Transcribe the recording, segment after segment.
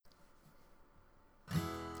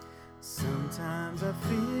Sometimes I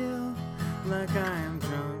feel like I am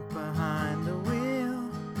drunk behind the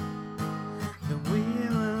wheel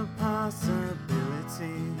of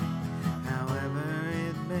possibility, however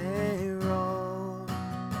it may roll.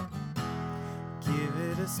 Give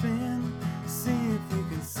it a spin, see if you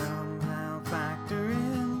can somehow factor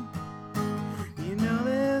in. You know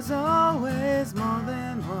there's always more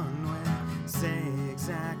than one way. Say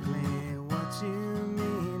exactly what you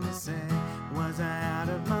mean to say. Was I out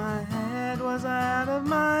of my head? Was I out of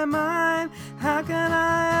my mind? How can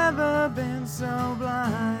I ever been so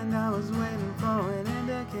blind? I was waiting for an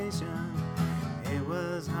indication. It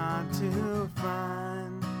was hard to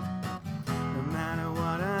find. No matter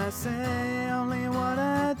what I say, only what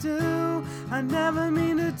I do. I never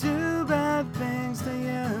mean to do bad things to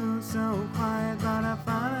you. So quiet, but I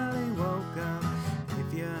finally woke up.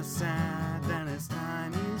 If you're sad, then it's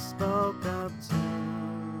time you spoke up too.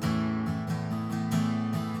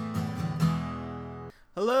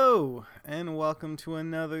 Hello, and welcome to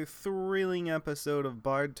another thrilling episode of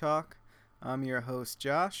Bard Talk. I'm your host,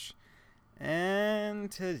 Josh,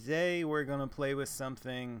 and today we're going to play with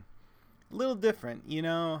something a little different,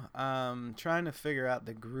 trying to figure out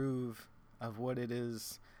the groove of what it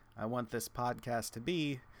is I want this podcast to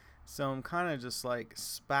be. So I'm kind of just like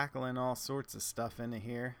spackling all sorts of stuff into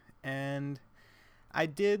here. And I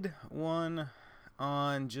did one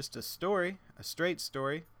on just a straight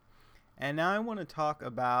story. And now I want to talk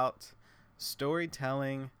about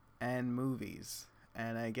storytelling and movies.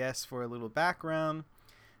 And I guess for a little background,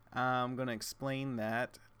 I'm going to explain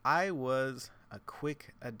that I was a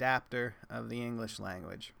quick adapter of the English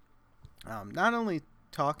language. Not only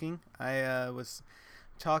talking, I was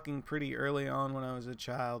talking pretty early on when I was a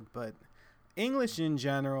child, but English in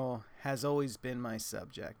general has always been my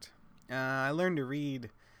subject. I learned to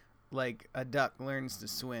read like a duck learns to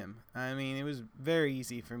swim. I mean, it was very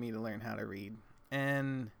easy for me to learn how to read.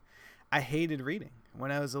 And I hated reading. When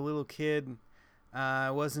I was a little kid,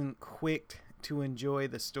 I wasn't quick to enjoy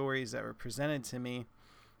the stories that were presented to me.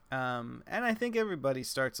 And I think everybody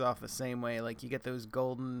starts off the same way. Like you get those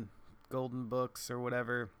golden books or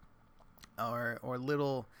whatever, or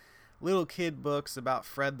little kid books about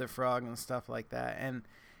Fred the Frog and stuff like that. And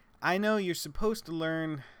I know you're supposed to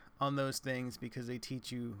learn on those things because they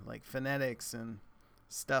teach you like phonetics and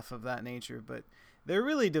stuff of that nature, but they're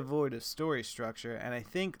really devoid of story structure. And I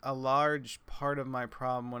think a large part of my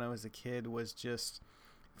problem when I was a kid was just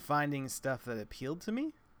finding stuff that appealed to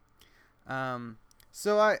me.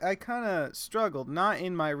 So I kind of struggled, not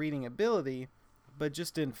in my reading ability, but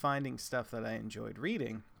just in finding stuff that I enjoyed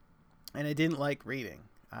reading. And I didn't like reading.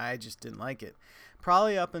 I just didn't like it.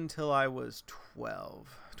 Probably up until I was 12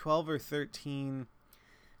 or 13,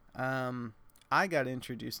 I got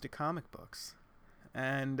introduced to comic books.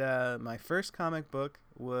 And my first comic book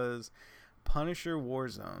was Punisher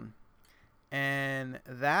Warzone. And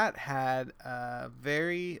that had a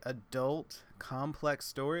very adult, complex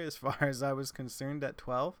story as far as I was concerned at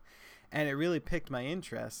 12. And it really piqued my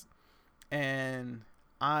interest. And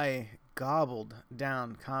I gobbled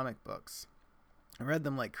down comic books. I read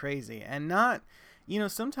them like crazy. And not,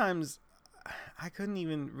 sometimes I couldn't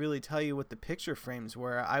even really tell you what the picture frames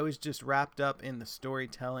were. I was just wrapped up in the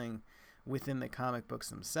storytelling within the comic books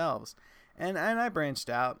themselves. And I branched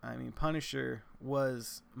out. I mean, Punisher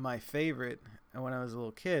was my favorite when I was a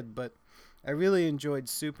little kid, but I really enjoyed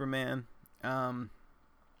Superman. And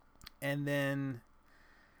then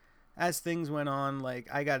as things went on, like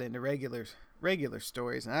I got into regular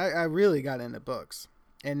stories, and I really got into books.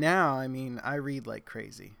 And now, I mean, I read like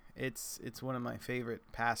crazy. It's one of my favorite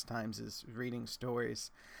pastimes is reading stories.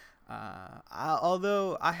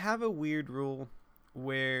 Although I have a weird rule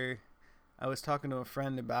where I was talking to a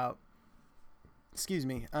friend about,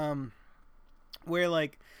 where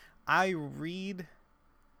like I read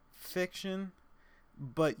fiction,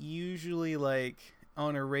 but usually like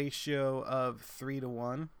on a ratio of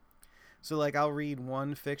 3-1. So like I'll read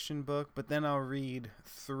one fiction book, but then I'll read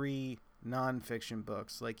 3 nonfiction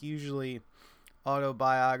books, like usually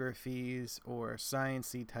autobiographies or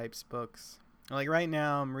science-y types books. Like right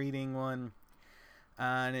now I'm reading one,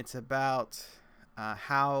 and it's about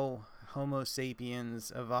how Homo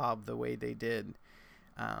sapiens evolved the way they did.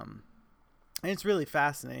 And it's really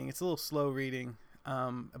fascinating. It's a little slow reading.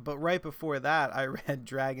 But right before that, I read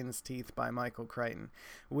Dragon's Teeth by Michael Crichton,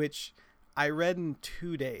 which I read in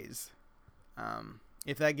 2 days.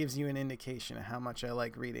 If that gives you an indication of how much I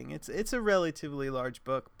like reading. It's a relatively large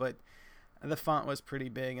book, but the font was pretty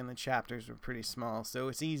big and the chapters were pretty small, so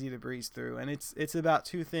it's easy to breeze through. And it's about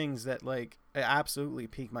 2 things that like absolutely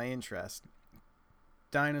pique my interest: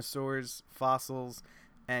 dinosaurs, fossils,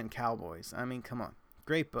 and cowboys. I mean, come on,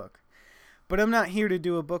 great book. But I'm not here to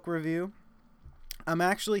do a book review. I'm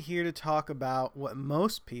actually here to talk about what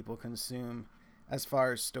most people consume as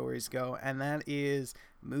far as stories go, and that is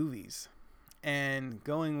movies. And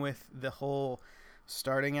going with the whole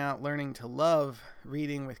starting out learning to love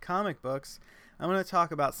reading with comic books, I'm going to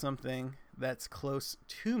talk about something that's close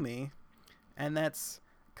to me, and that's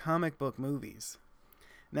comic book movies.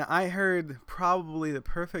 Now, I heard probably the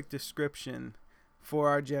perfect description for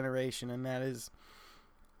our generation, and that is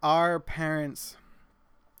our parents,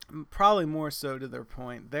 probably more so to their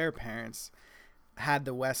point, their parents had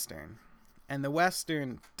the Western. And the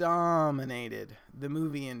Western dominated the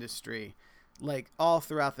movie industry like all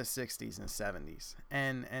throughout the 60s and 70s.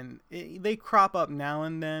 They crop up now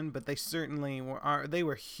and then, but they certainly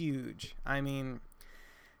were huge. I mean,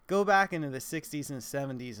 go back into the 60s and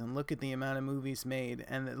 70s and look at the amount of movies made,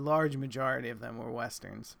 and the large majority of them were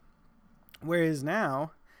Westerns. Whereas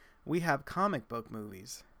now, we have comic book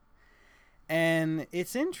movies. And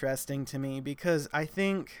it's interesting to me because I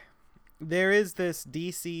think there is this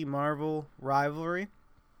DC Marvel rivalry.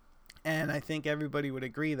 And I think everybody would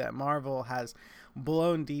agree that Marvel has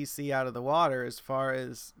blown DC out of the water as far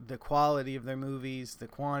as the quality of their movies, the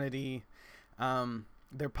quantity,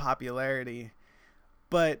 their popularity.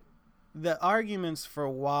 But the arguments for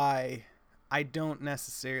why I don't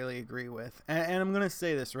necessarily agree with, and I'm going to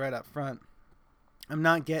say this right up front, I'm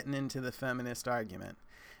not getting into the feminist argument.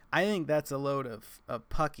 I think that's a load of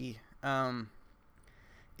pucky.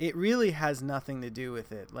 It really has nothing to do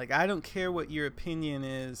with it. Like, I don't care what your opinion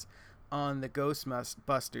is on the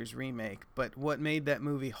Ghostbusters remake, but what made that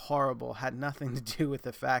movie horrible had nothing to do with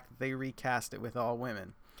the fact that they recast it with all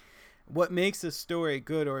women. What makes a story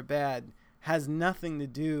good or bad has nothing to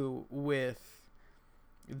do with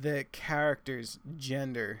the character's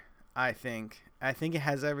gender, I think. I think it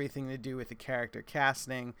has everything to do with the character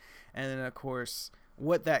casting, and then, of course,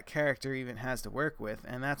 what that character even has to work with.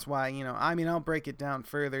 And that's why, I'll break it down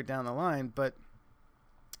further down the line, but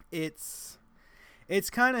it's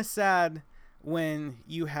kind of sad when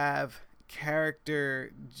you have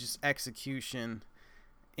character just execution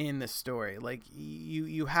in the story. Like,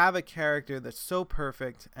 you have a character that's so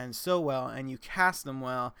perfect and so well, and you cast them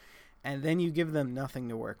well, and then you give them nothing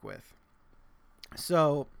to work with.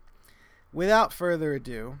 So, without further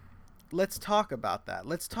ado, let's talk about that.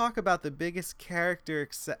 Let's talk about the biggest character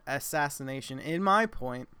assassination, in my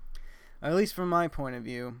point, at least from my point of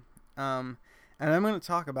view, and I'm going to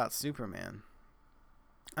talk about Superman.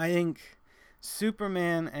 I think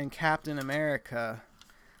Superman and Captain America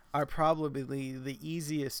are probably the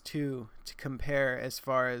easiest two to compare as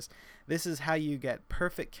far as this is how you get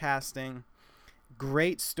perfect casting,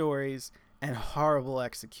 great stories, and horrible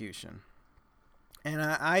execution. And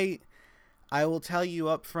I will tell you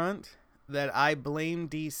up front that I blame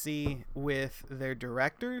DC with their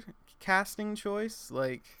director casting choice.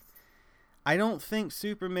 Like, I don't think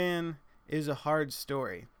Superman is a hard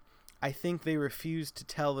story. I think they refuse to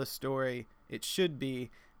tell the story it should be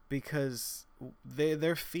because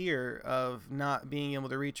their fear of not being able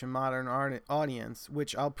to reach a modern audience,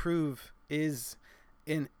 which I'll prove is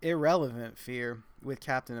an irrelevant fear with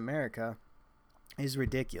Captain America, is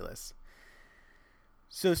ridiculous.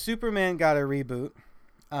 So Superman got a reboot.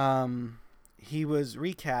 He was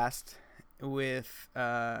recast with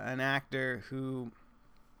an actor who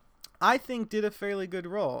I think did a fairly good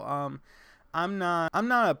role. I'm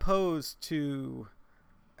not opposed to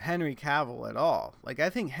Henry Cavill at all. Like, I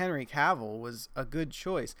think Henry Cavill was a good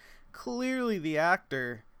choice. Clearly the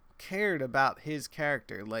actor cared about his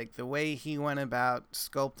character, like the way he went about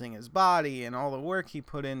sculpting his body and all the work he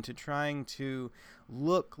put into trying to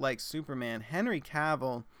look like Superman. Henry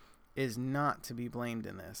Cavill is not to be blamed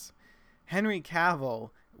in this. Henry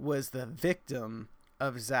Cavill was the victim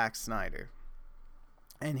of Zack Snyder.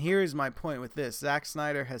 And here's my point with this. Zack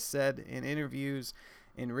Snyder has said in interviews,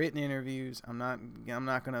 in written interviews, I'm not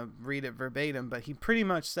going to read it verbatim, but he pretty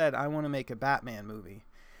much said, I want to make a Batman movie.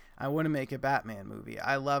 I want to make a Batman movie.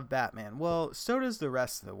 I love Batman. Well, so does the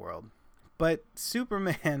rest of the world. But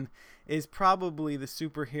Superman is probably the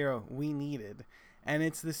superhero we needed. And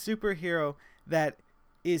it's the superhero that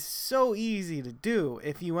is so easy to do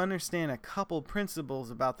if you understand a couple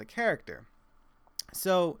principles about the character.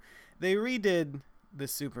 So they redid the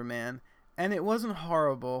Superman, and it wasn't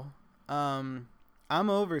horrible. I'm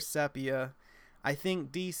over sepia. I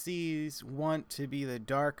think DC's want to be the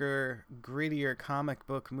darker, grittier comic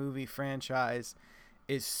book movie franchise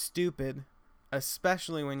is stupid,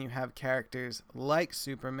 especially when you have characters like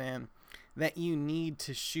Superman that you need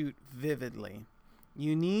to shoot vividly.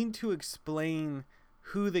 You need to explain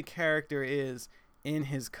who the character is in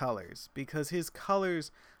his colors, because his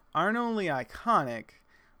colors aren't only iconic,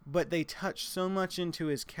 but they touch so much into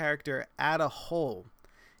his character at a whole,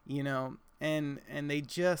 and they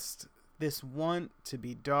just, this want to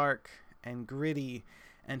be dark and gritty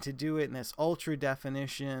and to do it in this ultra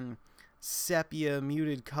definition sepia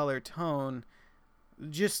muted color tone,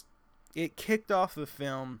 just, it kicked off the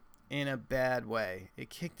film in a bad way. It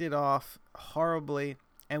kicked it off horribly,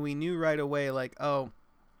 and we knew right away, like, oh,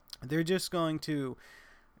 they're just going to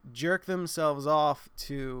jerk themselves off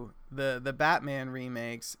to the Batman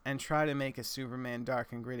remakes and try to make a Superman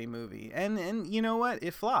dark and gritty movie. And you know what?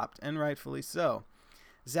 It flopped, and rightfully so.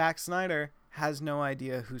 Zack Snyder has no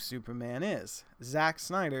idea who Superman is. Zack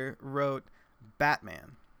Snyder wrote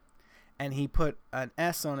Batman, and he put an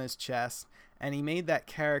S on his chest, and he made that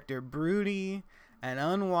character broody and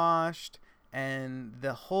unwashed, and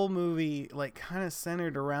the whole movie, like, kind of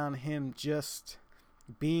centered around him just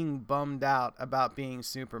being bummed out about being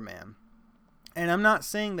Superman. And I'm not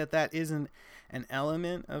saying that isn't an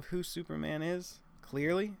element of who Superman is.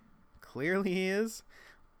 Clearly he is,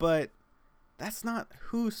 but that's not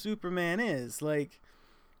who Superman is. Like,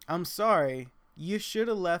 I'm sorry, you should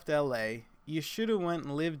have left LA. You should have went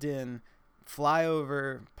and lived in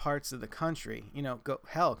flyover parts of the country.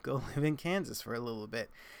 Go live in Kansas for a little bit.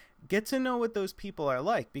 Get to know what those people are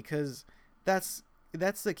like, because that's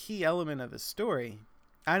the key element of his story.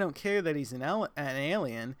 I don't care that he's an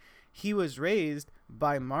alien. He was raised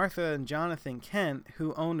by Martha and Jonathan Kent,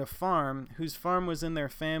 who owned a farm, whose farm was in their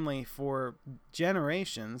family for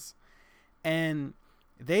generations, and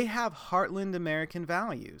they have heartland American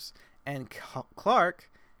values, and Clark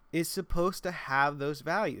is supposed to have those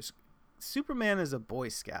values. Superman is a Boy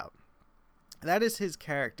Scout. That is his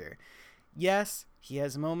character. Yes, he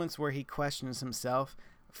has moments where he questions himself.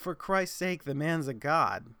 For Christ's sake, the man's a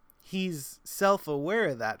god. He's self-aware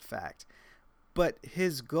of that fact. But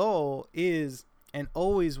his goal is, and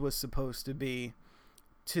always was supposed to be,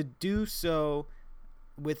 to do so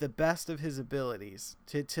with the best of his abilities.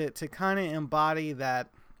 To kind of embody that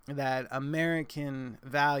American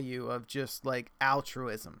value of just, like,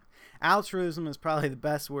 altruism. Altruism is probably the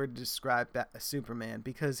best word to describe Superman,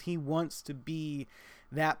 because he wants to be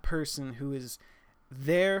that person who is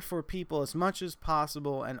there for people as much as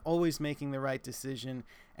possible and always making the right decision,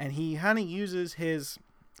 and he kind of uses his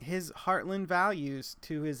heartland values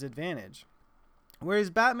to his advantage. Whereas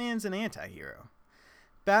Batman's an anti-hero.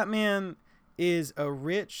 Batman is a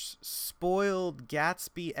rich, spoiled,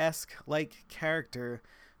 Gatsby-esque like character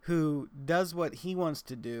who does what he wants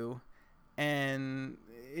to do and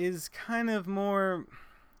is kind of more...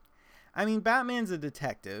 I mean, Batman's a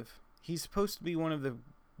detective. He's supposed to be one of the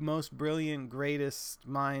most brilliant, greatest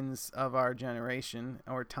minds of our generation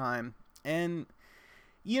or time. And,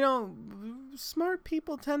 smart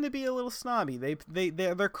people tend to be a little snobby.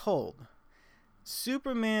 They're cold.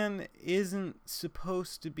 Superman isn't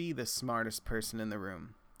supposed to be the smartest person in the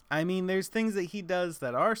room. I mean, there's things that he does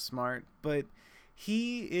that are smart, but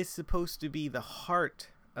he is supposed to be the heart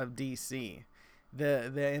of DC.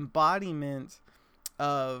 The embodiment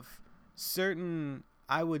of certain,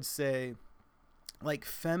 I would say, like,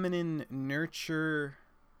 feminine nurture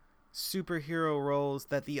superhero roles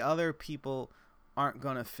that the other people aren't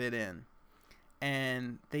gonna fit in,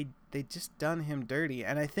 and they just done him dirty.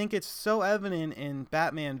 And I think it's so evident in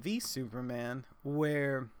Batman v Superman,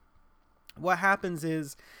 where what happens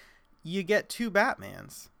is you get two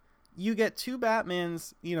Batmans.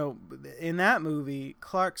 In that movie,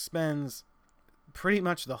 Clark spends pretty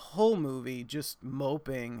much the whole movie just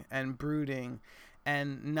moping and brooding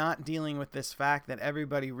and not dealing with this fact that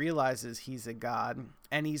everybody realizes he's a god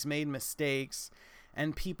and he's made mistakes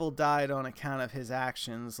and people died on account of his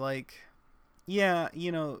actions. Like, yeah,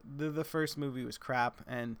 the first movie was crap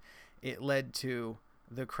and it led to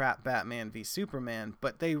the crap Batman v Superman,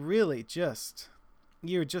 but they really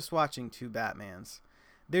you're just watching two Batmans.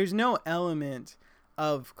 There's no element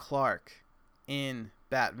of Clark in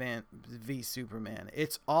Batman v Superman.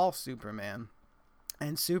 It's all Superman,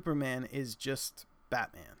 and Superman is just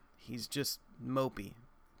Batman. He's just mopey,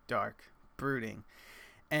 dark, brooding.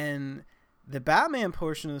 And the Batman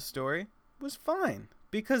portion of the story was fine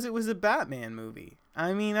because it was a Batman movie.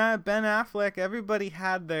 I mean, Ben Affleck, everybody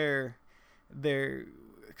had their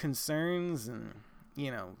concerns and,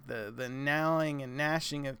 the gnawing and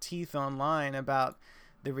gnashing of teeth online about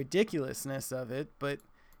the ridiculousness of it, but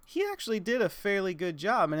he actually did a fairly good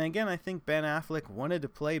job. And again, I think Ben Affleck wanted to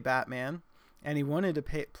play Batman, and he wanted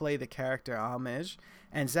to play the character homage,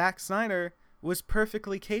 and Zack Snyder was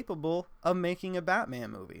perfectly capable of making a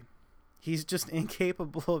Batman movie. He's just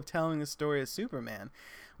incapable of telling a story of Superman.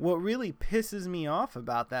 What really pisses me off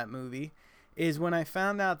about that movie is when I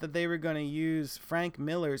found out that they were going to use Frank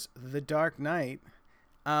Miller's The Dark Knight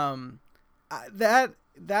Um,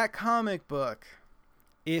 that comic book,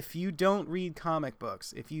 if you don't read comic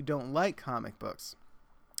books, if you don't like comic books,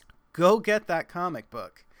 go get that comic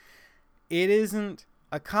book. It isn't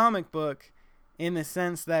a comic book in the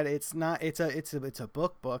sense that it's a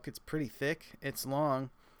book. It's pretty thick, it's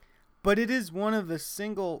long, but it is one of the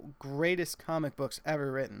single greatest comic books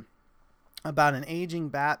ever written, about an aging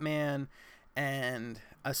Batman and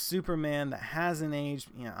a Superman that hasn't aged,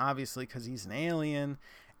 obviously because he's an alien,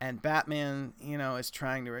 and Batman, is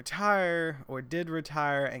trying to retire or did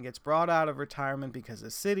retire and gets brought out of retirement because the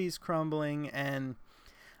city's crumbling. And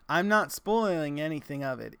I'm not spoiling anything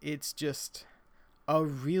of it. It's just a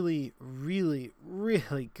really, really,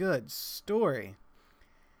 really good story.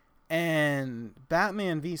 And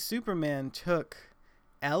Batman v Superman took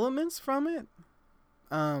elements from it,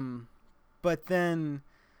 but then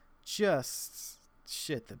just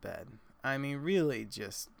shit the bed. I mean, really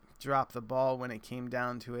just dropped the ball when it came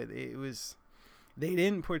down to it. They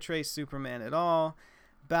didn't portray Superman at all.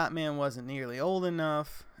 Batman wasn't nearly old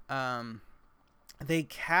enough. They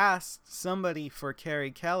cast somebody for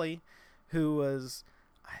Carrie Kelly, who was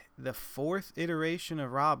the fourth iteration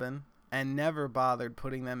of Robin, and never bothered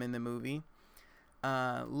putting them in the movie.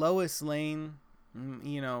 Lois Lane,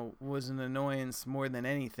 was an annoyance more than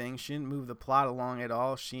anything. She didn't move the plot along at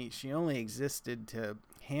all. She only existed to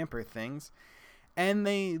hamper things. And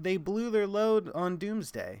they blew their load on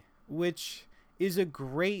Doomsday, which is a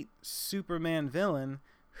great Superman villain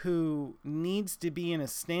who needs to be in a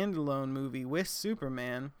standalone movie with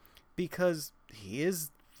Superman because he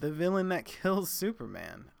is the villain that kills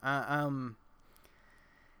Superman.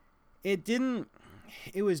 It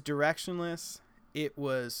was directionless. It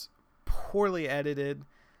was poorly edited.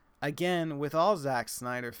 Again, with all Zack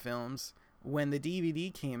Snyder films, when the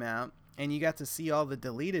DVD came out and you got to see all the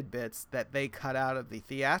deleted bits that they cut out of the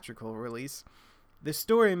theatrical release, the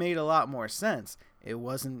story made a lot more sense. It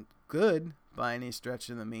wasn't good by any stretch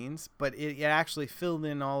of the means, but it actually filled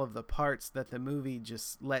in all of the parts that the movie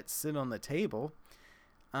just let sit on the table.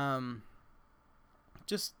 It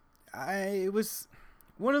was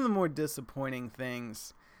one of the more disappointing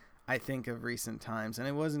things I think of recent times, and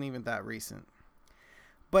it wasn't even that recent.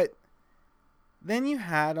 But then you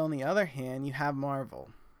had, on the other hand, you have Marvel.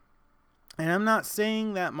 And I'm not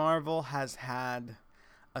saying that Marvel has had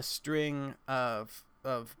a string of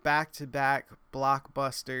back-to-back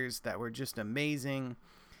blockbusters that were just amazing.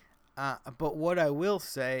 But what I will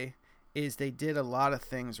say is they did a lot of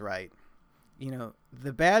things right.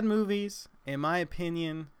 The bad movies, in my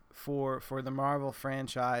opinion, for the Marvel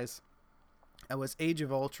franchise, was Age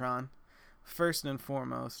of Ultron, first and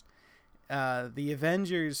foremost. The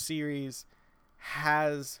Avengers series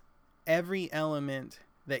has every element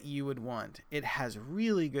that you would want. It has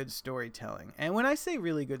really good storytelling. And when I say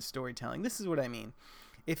really good storytelling, this is what I mean.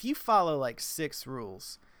 If you follow like 6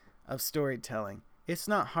 rules of storytelling, it's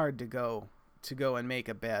not hard to go and make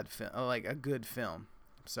a good film.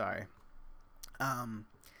 Sorry.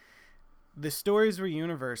 The stories were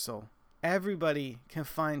universal. Everybody can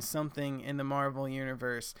find something in the Marvel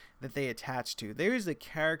universe that they attach to. There is a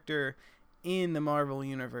character in the Marvel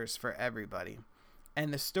universe for everybody.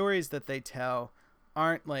 And the stories that they tell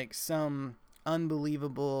aren't like some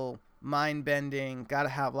unbelievable, mind-bending, gotta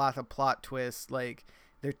have lots of plot twists. Like,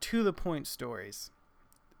 they're to-the-point stories.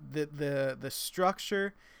 The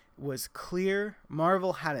structure was clear.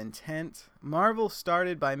 Marvel had intent. Marvel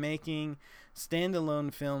started by making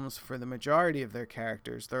standalone films for the majority of their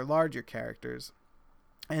characters, their larger characters,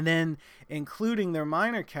 and then including their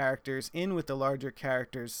minor characters in with the larger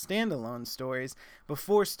characters' standalone stories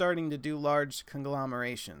before starting to do large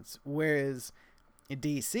conglomerations. Whereas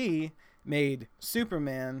DC made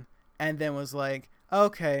Superman and then was like,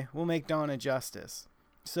 okay, we'll make Dawn of Justice.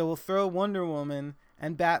 So we'll throw Wonder Woman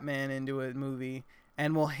and Batman into a movie,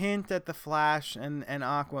 and we'll hint at the Flash and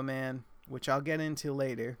Aquaman, which I'll get into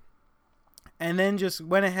later. And then just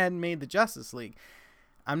went ahead and made the Justice League.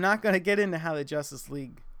 I'm not going to get into how the Justice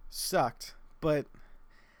League sucked, but,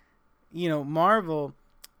 Marvel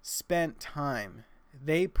spent time.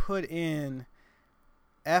 They put in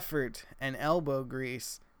effort and elbow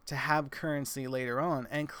grease to have currency later on,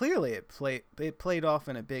 and clearly it played off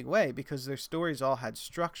in a big way because their stories all had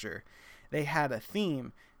structure. They had a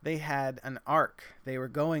theme. They had an arc. They were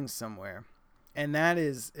going somewhere. And that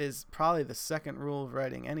is probably the second rule of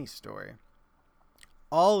writing any story.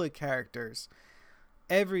 All the characters,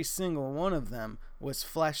 every single one of them, was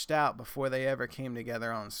fleshed out before they ever came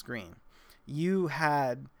together on screen. You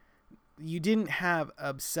didn't have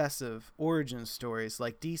obsessive origin stories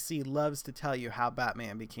like DC loves to tell you how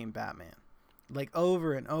Batman became Batman. Like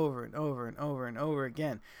over and over and over and over and over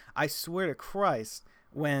again. I swear to Christ,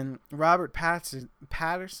 when Robert Pattinson,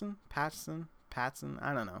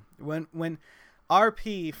 I don't know. When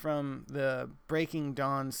RP from the Breaking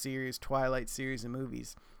Dawn series, Twilight series of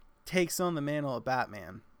movies, takes on the mantle of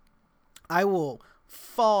Batman, I will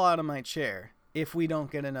fall out of my chair if we don't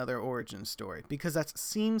get another origin story, because that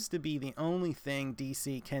seems to be the only thing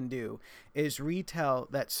DC can do, is retell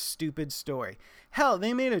that stupid story. Hell,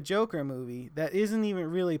 they made a Joker movie that isn't even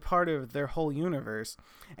really part of their whole universe,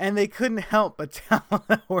 and they couldn't help but tell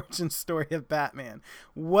the origin story of Batman.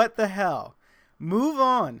 What the hell? Move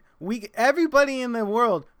on. Everybody in the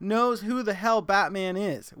world knows who the hell Batman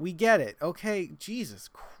is. We get it. Okay, Jesus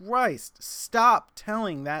Christ, stop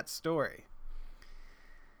telling that story.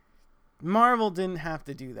 Marvel didn't have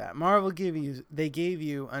to do that. Marvel gave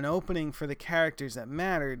you an opening for the characters that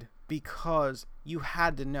mattered because you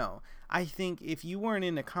had to know. I think if you weren't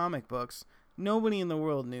into comic books, nobody in the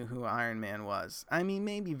world knew who Iron Man was. I mean,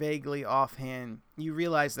 maybe vaguely offhand you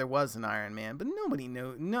realized there was an Iron Man, but nobody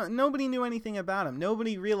knew. Nobody knew anything about him.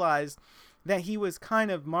 Nobody realized that he was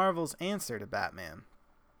kind of Marvel's answer to Batman.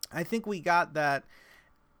 I think we got that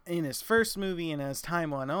in his first movie, and as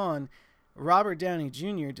time went on, Robert Downey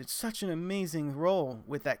Jr. did such an amazing role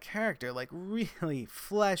with that character, like really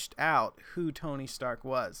fleshed out who Tony Stark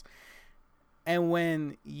was. And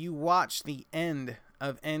when you watch the end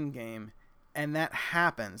of Endgame, and that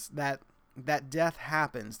happens, that death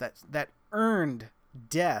happens, that earned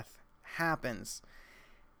death happens,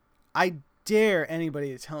 I dare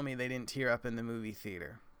anybody to tell me they didn't tear up in the movie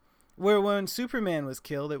theater. Where when Superman was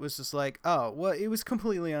killed, it was just like, oh, well, it was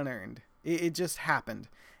completely unearned. It just happened.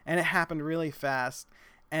 And it happened really fast.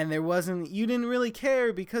 And you didn't really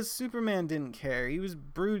care because Superman didn't care. He was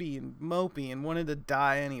broody and mopey and wanted to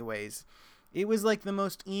die anyways. It was like the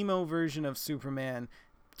most emo version of Superman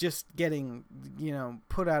just getting,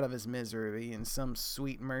 put out of his misery in some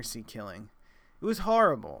sweet mercy killing. It was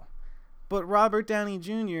horrible. But Robert Downey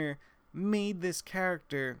Jr. made this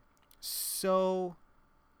character so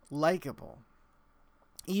likable.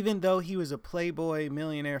 Even though he was a playboy,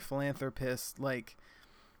 millionaire philanthropist,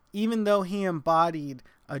 even though he embodied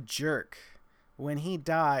a jerk, when he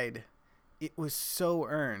died, it was so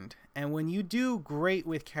earned. And when you do great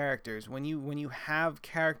with characters, when you have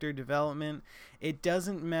character development, it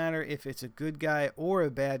doesn't matter if it's a good guy or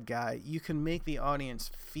a bad guy. You can make the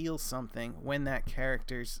audience feel something when that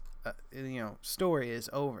character's story is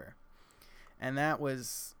over. And that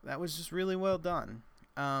was just really well done.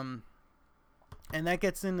 And that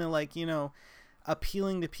gets into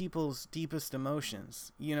appealing to people's deepest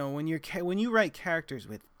emotions. When you write characters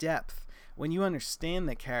with depth, when you understand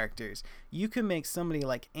the characters, you can make somebody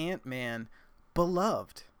like Ant-Man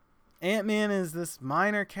beloved. Ant-Man is this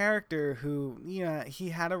minor character who, he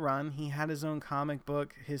had a run, he had his own comic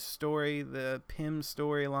book, his story, the Pym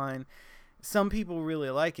storyline. Some people really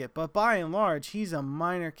like it, but by and large, he's a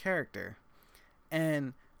minor character.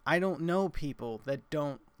 And I don't know people that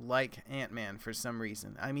don't like Ant-Man for some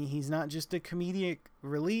reason. I mean, he's not just a comedic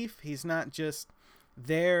relief. He's not just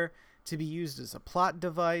there to be used as a plot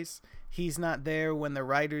device. He's not there when the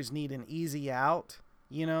writers need an easy out.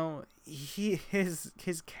 His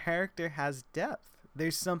character has depth.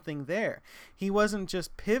 There's something there. He wasn't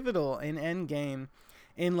just pivotal in Endgame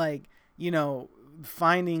in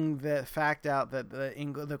finding the fact out that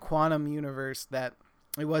the quantum universe, that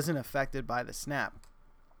it wasn't affected by the snap.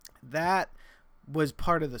 That was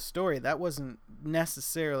part of the story. That wasn't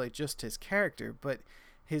necessarily just his character, but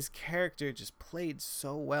his character just played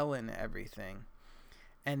so well in everything.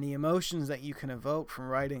 And the emotions that you can evoke from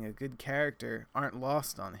writing a good character aren't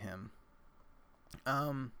lost on him.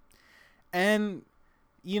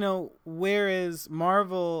 Whereas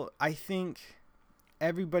Marvel, I think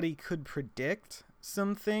everybody could predict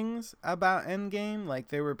some things about Endgame. Like,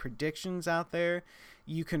 there were predictions out there.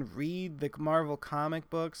 You can read the Marvel comic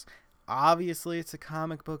books. Obviously, it's a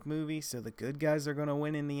comic book movie, so the good guys are going to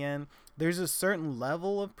win in the end. There's a certain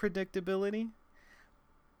level of predictability,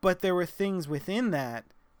 but there were things within that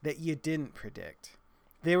you didn't predict.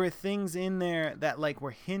 There were things in there that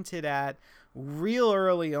were hinted at real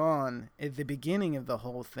early on at the beginning of the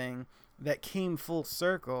whole thing that came full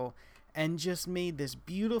circle and just made this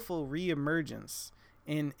beautiful reemergence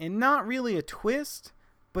in not really a twist,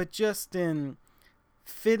 but just in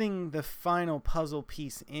fitting the final puzzle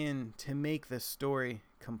piece in to make the story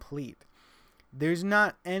complete. There's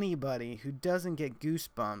not anybody who doesn't get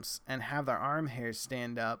goosebumps and have their arm hairs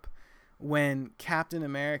stand up when Captain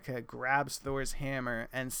America grabs Thor's hammer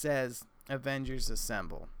and says, "Avengers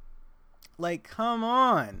assemble." Come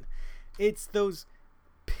on. It's those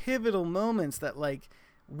pivotal moments that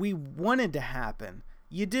we wanted to happen.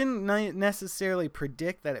 you didn't necessarily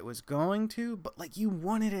predict that it was going to, but like you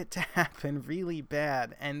wanted it to happen really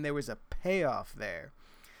bad, and there was a payoff there.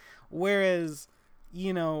 Whereas,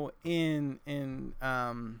 you know, in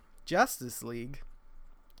Justice League,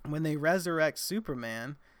 when they resurrect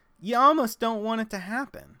Superman, you almost don't want it to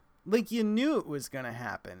happen. Like, you knew it was going to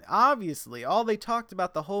happen. Obviously, all they talked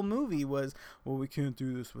about the whole movie was, well, we can't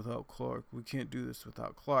do this without Clark. We can't do this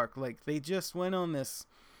without Clark. Like, they just went on this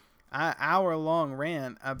hour-long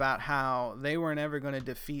rant about how they weren't ever going to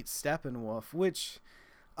defeat Steppenwolf, which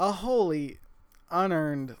a wholly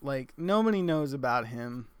unearned, like, nobody knows about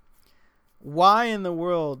him. Why in the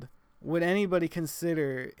world would anybody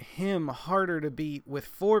consider him harder to beat with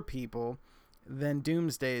 4 people than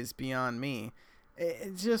Doomsday's beyond me?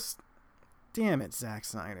 It just, damn it, Zack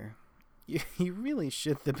Snyder. You really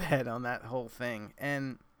shit the bed on that whole thing.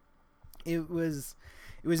 And it was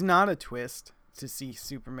not a twist to see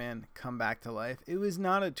Superman come back to life. It was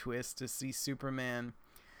not a twist to see Superman,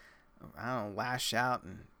 I don't know, lash out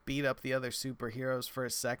and beat up the other superheroes for a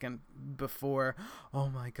second before, oh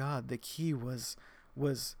my god, the key was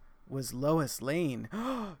Lois Lane.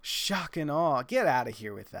 Shock and awe. Get out of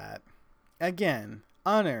here with that. Again,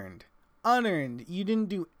 unearned. You didn't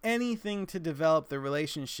do anything to develop the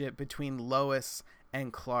relationship between Lois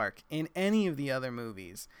and Clark in any of the other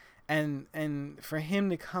movies. And for him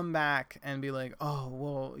to come back and be like, oh,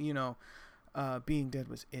 well, you know, being dead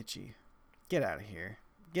was itchy. Get out of here.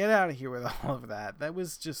 Get out of here with all of that. That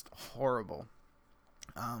was just horrible.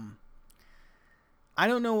 I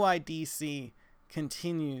don't know why DC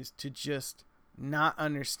continues to just not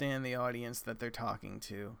understand the audience that they're talking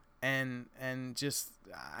to. And just,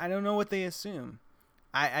 I don't know what they assume.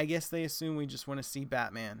 I guess they assume we just want to see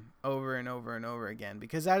Batman over and over and over again,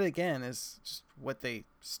 because that again is just what they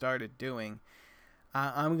started doing.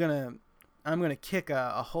 I'm gonna kick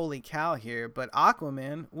a holy cow here, but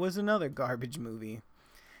Aquaman was another garbage movie.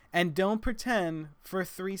 And don't pretend for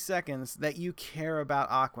 3 seconds that you care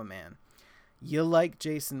about Aquaman. You like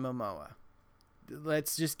Jason Momoa.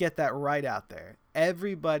 Let's just get that right out there.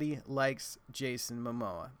 Everybody likes Jason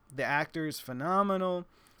Momoa. The actor is phenomenal.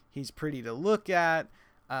 He's pretty to look at.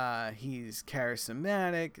 He's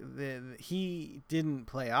charismatic. He didn't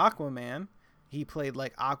play Aquaman. He played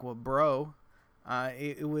like Aqua Bro.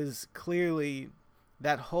 It was clearly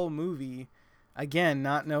that whole movie, again,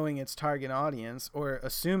 not knowing its target audience, or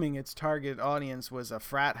assuming its target audience was a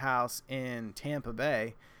frat house in Tampa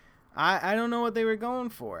Bay. I don't know what they were going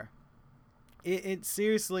for. It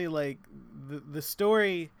seriously, like, the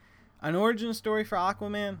story, an origin story for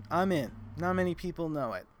Aquaman, I'm in. Not many people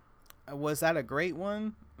know it. Was that a great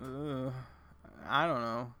one? I don't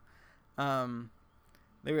know.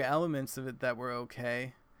 There were elements of it that were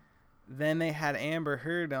okay. Then they had Amber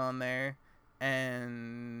Heard on there,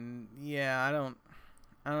 and yeah, I don't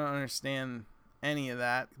understand any of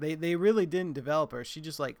that. They really didn't develop her. She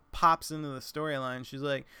just like pops into the storyline. She's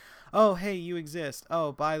like, oh, hey, you exist.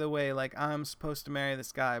 Oh, by the way, like, I'm supposed to marry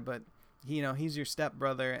this guy, but, you know, he's your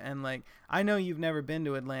stepbrother. And, like, I know you've never been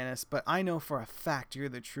to Atlantis, but I know for a fact you're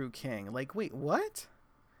the true king. Like, wait, what?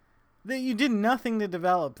 You did nothing to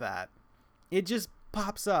develop that. It just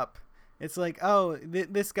pops up. It's like, oh,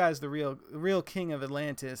 this guy's the real king of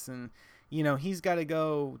Atlantis. And, you know, he's got to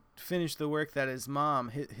go finish the work that his mom,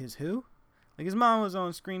 his who? Like, his mom was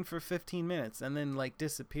on screen for 15 minutes and then, like,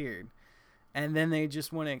 disappeared. And then they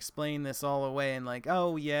just want to explain this all away and like,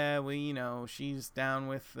 oh, yeah, well, you know, she's down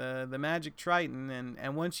with the magic Triton.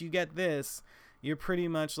 And once you get this, you're pretty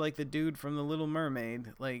much like the dude from The Little Mermaid.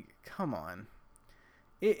 Like, come on.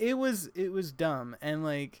 It was dumb. And,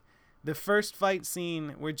 like, the first fight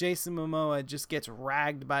scene where Jason Momoa just gets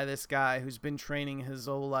ragged by this guy who's been training his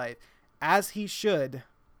whole life, as he should.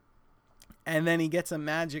 And then he gets a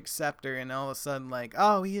magic scepter and all of a sudden, like,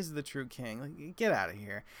 oh, he is the true king. Like, get out of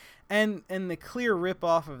here. And the clear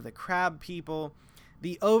ripoff of the crab people,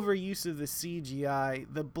 the overuse of the CGI,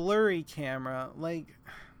 the blurry camera, like,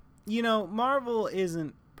 you know, Marvel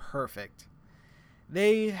isn't perfect.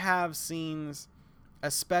 They have scenes,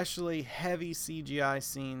 especially heavy CGI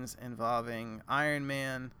scenes involving Iron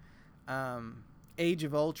Man, Age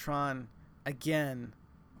of Ultron, again,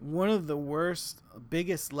 one of the worst,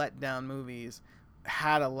 biggest letdown movies,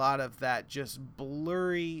 had a lot of that just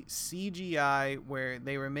blurry CGI where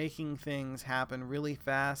they were making things happen really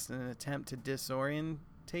fast in an attempt to disorient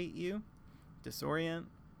you. Disorient?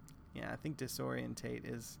 Yeah, I think disorientate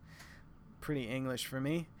is pretty English for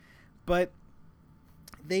me. But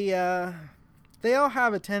they all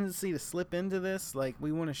have a tendency to slip into this. Like,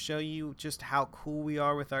 we want to show you just how cool we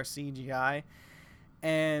are with our CGI.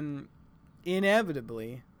 And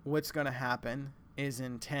inevitably, what's going to happen is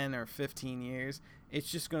in 10 or 15 years,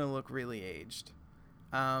 it's just going to look really aged.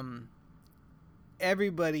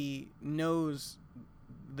 Everybody knows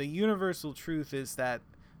the universal truth is that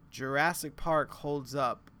Jurassic Park holds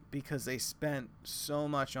up because they spent so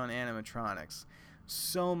much on animatronics,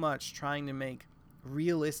 so much trying to make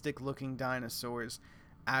realistic looking dinosaurs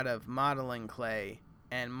out of modeling clay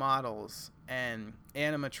and models and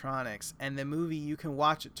animatronics. And the movie, you can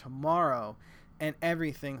watch it tomorrow and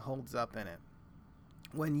everything holds up in it.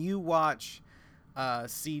 When you watch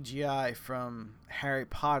CGI from Harry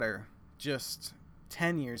Potter just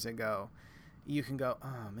 10 years ago, you can go,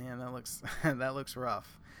 oh man, that looks that looks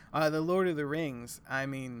rough. The Lord of the Rings, I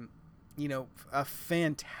mean, you know, a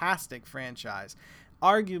fantastic franchise,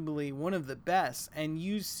 arguably one of the best, and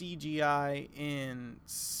use CGI in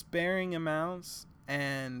sparing amounts,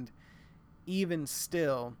 and even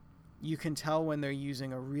still, you can tell when they're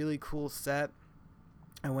using a really cool set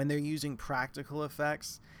and when they're using practical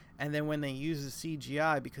effects, and then when they use the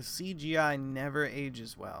CGI, because CGI never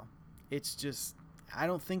ages well. It's just, I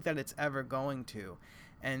don't think that it's ever going to.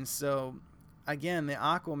 And so, again, the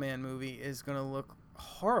Aquaman movie is going to look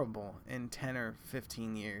horrible in 10 or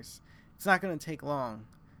 15 years. It's not going to take long,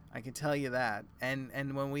 I can tell you that. And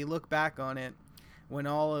when we look back on it, when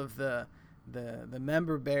all of the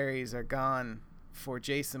member berries are gone for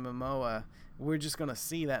Jason Momoa, we're just going to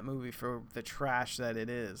see that movie for the trash that it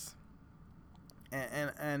is.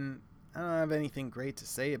 And I don't have anything great to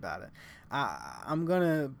say about it. I'm going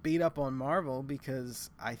to beat up on Marvel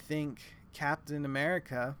because I think Captain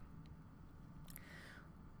America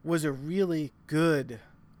was a really good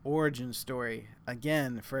origin story,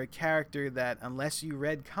 again, for a character that, unless you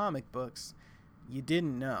read comic books, you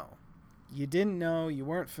didn't know. You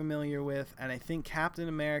weren't familiar with, and I think Captain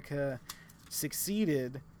America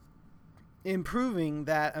succeeded in proving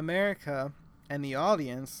that America and the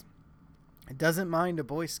audience doesn't mind a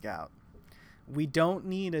Boy Scout. We don't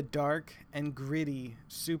need a dark and gritty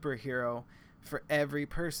superhero for every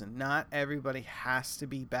person. Not everybody has to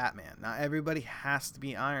be Batman. Not everybody has to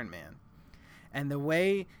be Iron Man. And the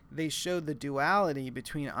way they showed the duality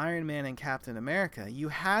between Iron Man and Captain America, you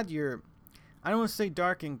had your, I don't want to say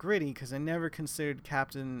dark and gritty, because I never considered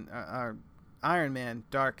Iron Man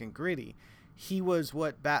dark and gritty. He was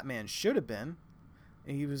what Batman should have been.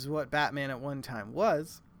 He was what Batman at one time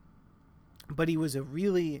was. But he was a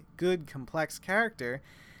really good, complex character.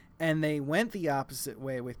 And they went the opposite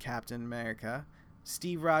way with Captain America.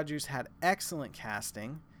 Steve Rogers had excellent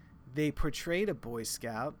casting. They portrayed a Boy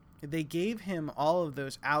Scout. They gave him all of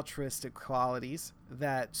those altruistic qualities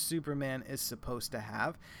that Superman is supposed to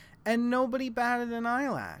have. And nobody batted an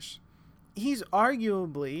eyelash. He's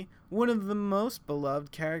arguably one of the most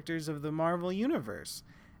beloved characters of the Marvel Universe.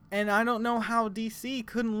 And I don't know how DC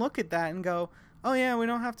couldn't look at that and go, oh yeah, we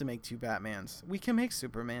don't have to make two Batmans. We can make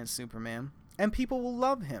Superman. And people will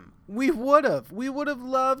love him. We would have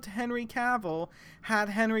loved Henry Cavill had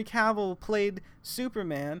Henry Cavill played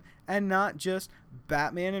Superman and not just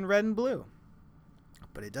Batman in red and blue.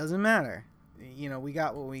 But it doesn't matter. You know, we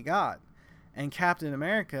got what we got. And Captain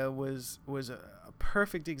America was a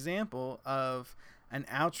perfect example of an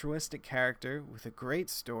altruistic character with a great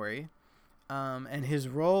story. And his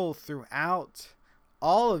role throughout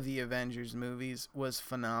all of the Avengers movies was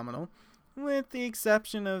phenomenal, with the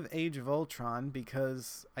exception of Age of Ultron,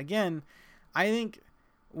 because, again, I think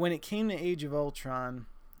when it came to Age of Ultron,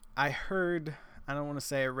 I don't want to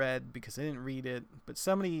say I read because I didn't read it, but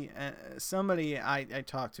somebody I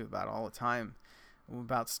talk to about all the time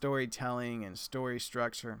about storytelling and story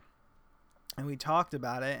structure, and we talked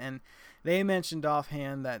about it, and they mentioned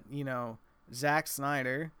offhand that, you know, Zack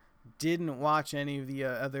Snyder didn't watch any of the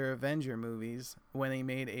other Avenger movies when he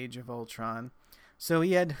made Age of Ultron. So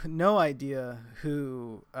he had no idea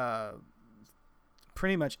who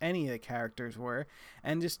pretty much any of the characters were,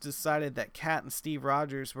 and just decided that Kat and Steve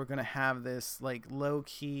Rogers were going to have this like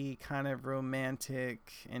low-key kind of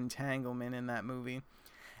romantic entanglement in that movie.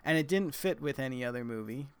 And it didn't fit with any other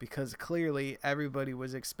movie, because clearly everybody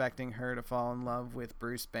was expecting her to fall in love with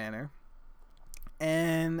Bruce Banner.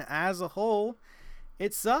 And as a whole,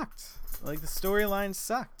 it sucked. Like, the storyline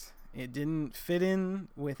sucked. It didn't fit in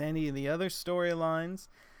with any of the other storylines.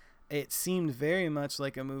 It seemed very much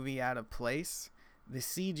like a movie out of place. The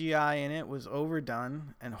CGI in it was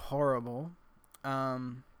overdone and horrible. The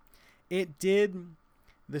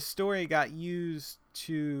story got used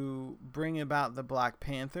to bring about the Black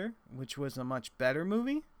Panther, which was a much better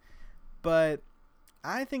movie. But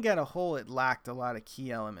I think at a whole it lacked a lot of key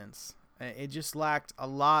elements. It just lacked a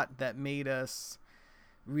lot that made us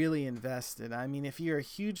really invested. I mean, if you're a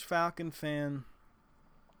huge Falcon fan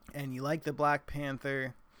and you like the Black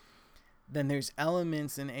Panther, then there's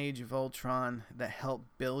elements in Age of Ultron that help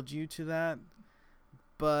build you to that.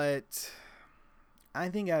 But I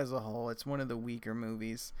think as a whole, it's one of the weaker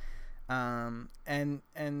movies. And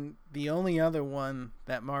the only other one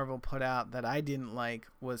that Marvel put out that I didn't like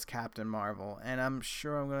was Captain Marvel. And I'm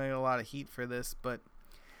sure I'm going to get a lot of heat for this, but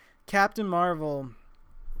Captain Marvel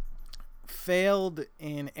failed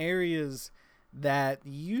in areas that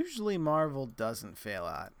usually Marvel doesn't fail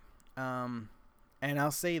at. And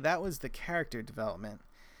I'll say that was the character development.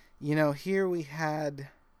 You know, here we had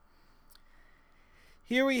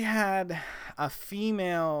a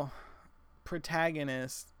female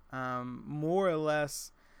protagonist, more or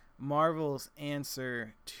less Marvel's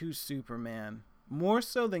answer to Superman, more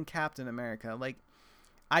so than Captain America. Like,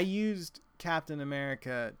 I used Captain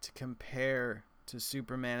America to compare to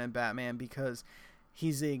Superman and Batman because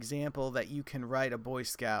he's the example that you can write a Boy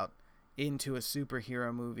Scout into a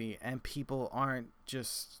superhero movie and people aren't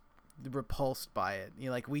just repulsed by it. You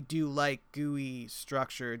know, like, we do like gooey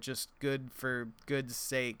structure, just good for good's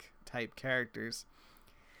sake type characters.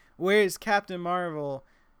 Whereas Captain Marvel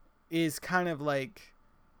is kind of like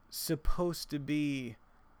supposed to be,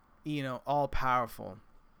 you know, all powerful.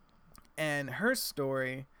 And her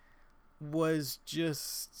story was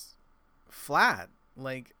just flat.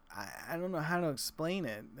 Like, I don't know how to explain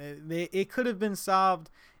it. It could have been solved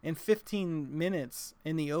in 15 minutes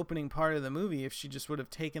in the opening part of the movie if she just would have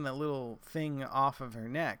taken that little thing off of her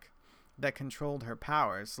neck that controlled her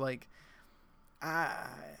powers. Like,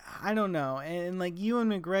 I don't know. And like Ewan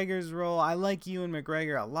McGregor's role, I like Ewan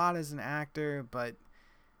McGregor a lot as an actor, but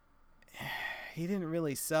he didn't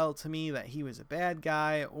really sell to me that he was a bad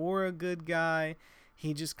guy or a good guy.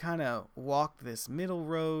 He just kind of walked this middle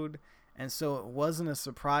road. And so it wasn't a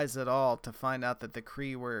surprise at all to find out that the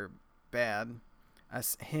Kree were bad,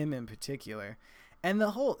 him in particular. And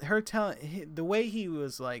the way he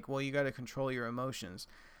was like, well, you got to control your emotions.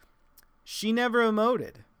 She never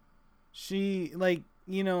emoted. She, like,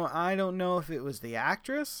 you know, I don't know if it was the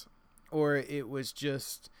actress or it was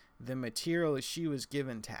just the material that she was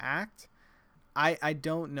given to act. I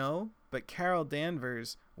don't know, but Carol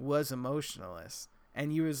Danvers was emotionless.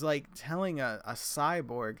 And you was like telling a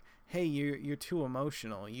cyborg, hey, you're too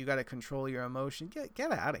emotional. You got to control your emotion.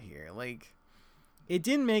 Get out of here. Like, it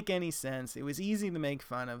didn't make any sense. It was easy to make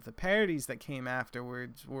fun of. The parodies that came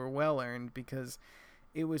afterwards were well earned because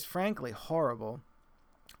it was frankly horrible.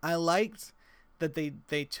 I liked that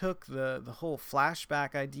they took the whole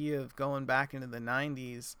flashback idea of going back into the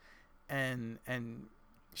 90s and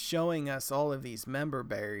showing us all of these member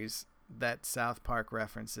berries that South Park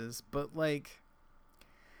references. But, like,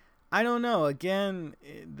 I don't know. Again,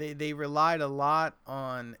 they relied a lot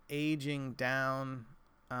on aging down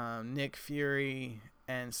Nick Fury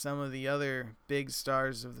and some of the other big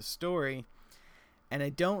stars of the story, and I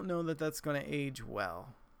don't know that that's going to age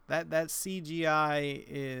well. That CGI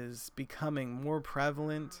is becoming more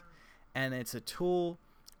prevalent, and it's a tool,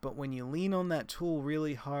 but when you lean on that tool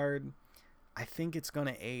really hard, I think it's going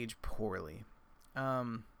to age poorly.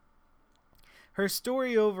 Her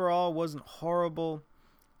story overall wasn't horrible.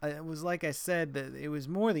 It was, like I said, that it was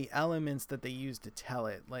more the elements that they used to tell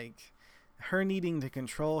it. Like, her needing to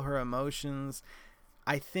control her emotions,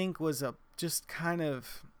 I think was just kind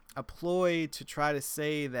of a ploy to try to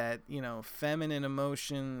say that, you know, feminine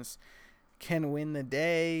emotions can win the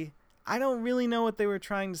day. I don't really know what they were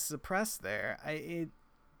trying to suppress there.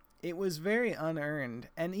 It was very unearned.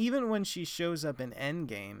 And even when she shows up in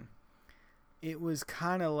Endgame, it was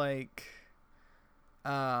kind of like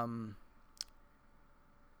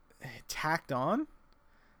tacked on.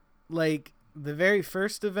 Like the very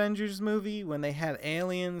first Avengers movie, when they had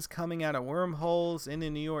aliens coming out of wormholes into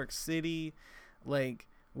New York City, like,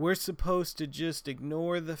 we're supposed to just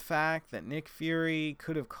ignore the fact that Nick Fury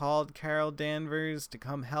could have called Carol Danvers to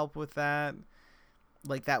come help with that.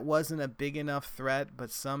 Like, that wasn't a big enough threat, but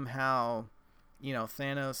somehow, you know,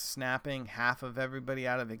 Thanos snapping half of everybody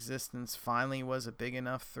out of existence finally was a big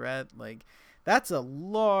enough threat. Like, that's a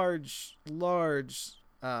large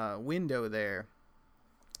window there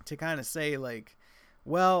to kind of say, like,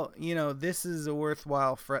 well, you know, this is a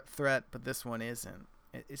worthwhile threat, but this one isn't.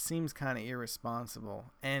 It seems kind of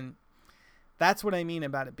irresponsible, and that's what I mean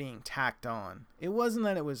about it being tacked on. It wasn't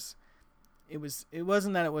that it was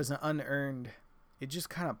unearned. It just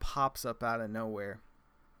kind of pops up out of nowhere,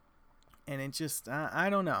 and it just I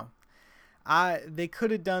don't know. They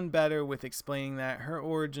could have done better with explaining that. Her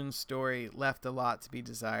origin story left a lot to be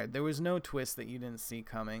desired. There was no twist that you didn't see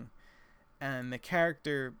coming. And the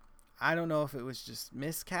character, I don't know if it was just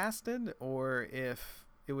miscasted or if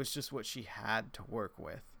it was just what she had to work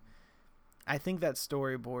with. I think that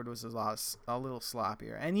storyboard was a little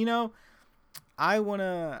sloppier. And, you know,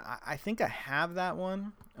 I think I have that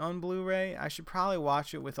one on Blu-ray. I should probably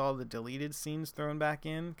watch it with all the deleted scenes thrown back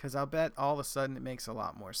in, because I'll bet all of a sudden it makes a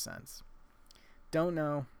lot more sense. Don't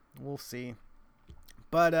know. We'll see.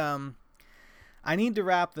 But I need to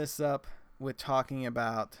wrap this up with talking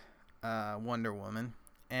about Wonder Woman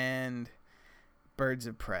and Birds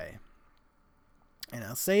of Prey. And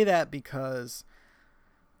I'll say that because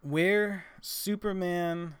where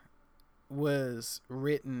Superman was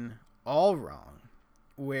written all wrong,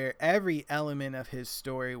 where every element of his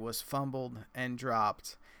story was fumbled and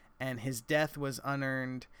dropped, and his death was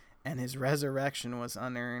unearned, and his resurrection was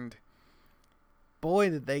unearned, boy,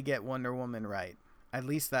 did they get Wonder Woman right. At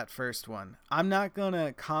least that first one. I'm not going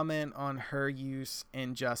to comment on her use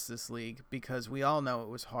in Justice League because we all know it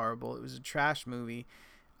was horrible. It was a trash movie.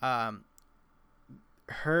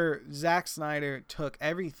 Zack Snyder took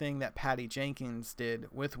everything that Patty Jenkins did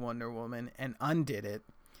with Wonder Woman and undid it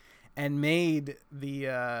and made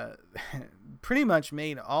pretty much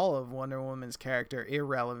made all of Wonder Woman's character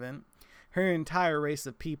irrelevant. Her entire race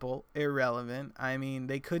of people irrelevant. I mean,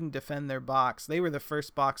 they couldn't defend their box. They were the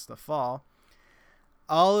first box to fall.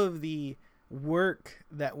 All of the work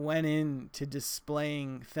that went into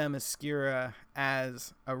displaying Themyscira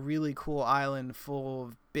as a really cool island full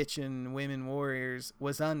of bitchin' women warriors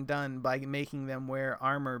was undone by making them wear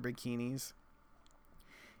armor bikinis.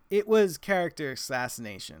 It was character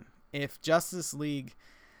assassination. If Justice League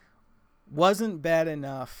wasn't bad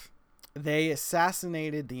enough, they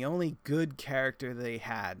assassinated the only good character they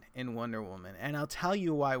had in Wonder Woman. And I'll tell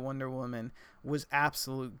you why Wonder Woman was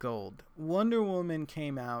absolute gold. Wonder Woman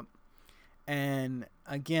came out, and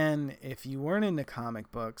again, if you weren't into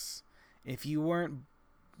comic books, if you weren't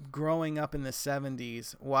growing up in the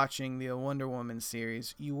 70s watching the Wonder Woman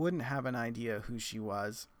series, you wouldn't have an idea who she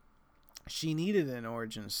was. She needed an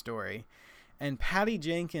origin story, and Patty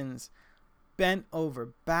Jenkins bent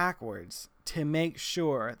over backwards to make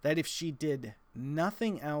sure that if she did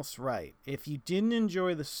nothing else right, if you didn't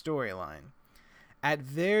enjoy the storyline, at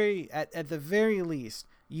the very least,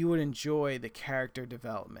 you would enjoy the character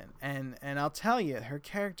development. And I'll tell you, her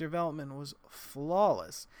character development was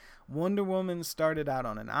flawless. Wonder Woman started out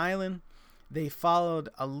on an island. They followed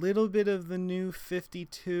a little bit of the New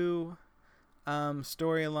 52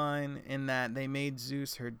 storyline in that they made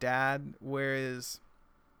Zeus her dad, whereas,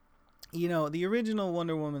 you know, the original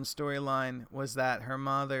Wonder Woman storyline was that her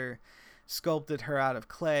mother sculpted her out of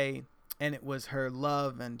clay, and it was her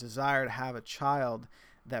love and desire to have a child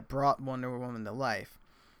that brought Wonder Woman to life.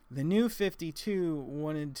 The New 52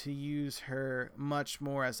 wanted to use her much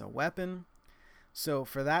more as a weapon. So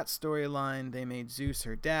for that storyline, they made Zeus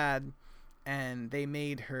her dad, and they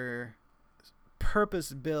made her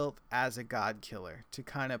purpose-built as a god killer to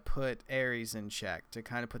kind of put Ares in check, to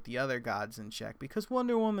kind of put the other gods in check, because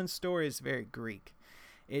Wonder Woman's story is very Greek.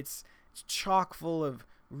 It's chock full of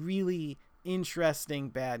really interesting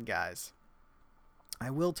bad guys. I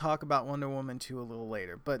will talk about Wonder Woman 2 a little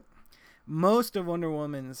later, but most of Wonder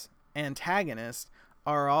Woman's antagonists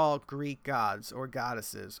are all Greek gods or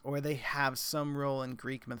goddesses, or they have some role in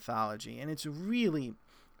Greek mythology, and it's a really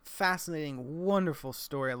fascinating, wonderful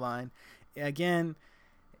storyline. Again,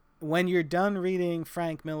 when you're done reading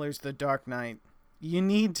Frank Miller's The Dark Knight, you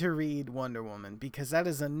need to read Wonder Woman, because that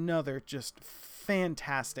is another just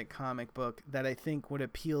fantastic comic book that I think would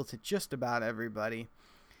appeal to just about everybody.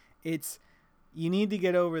 You need to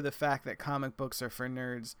get over the fact that comic books are for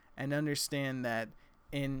nerds and understand that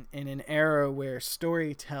in an era where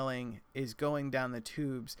storytelling is going down the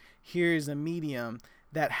tubes, here's a medium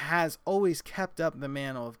that has always kept up the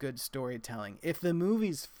mantle of good storytelling. If the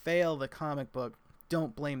movies fail the comic book,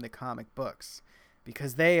 don't blame the comic books,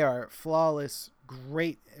 because they are flawless,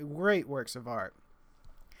 great works of art.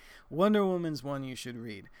 Wonder Woman's one you should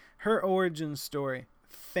read. Her origin story,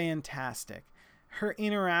 fantastic. Her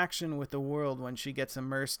interaction with the world when she gets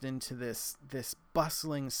immersed into this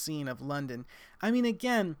bustling scene of London. I mean,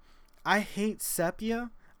 again, I hate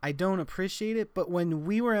sepia. I don't appreciate it. But when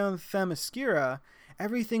we were on Themyscira,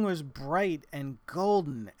 everything was bright and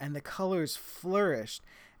golden, and the colors flourished.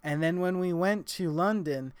 And then when we went to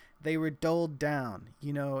London, they were dulled down.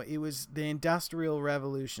 You know, it was the Industrial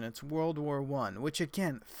Revolution. It's World War I, which,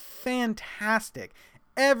 again, fantastic.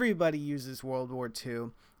 Everybody uses World War II.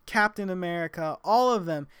 Captain America, all of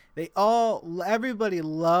them, everybody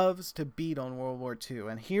loves to beat on World War II.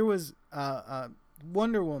 And here was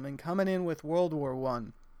Wonder Woman coming in with World War I.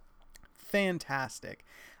 Fantastic.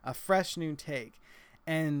 A fresh new take.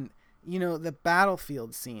 And, you know, the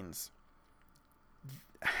battlefield scenes.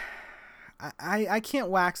 I can't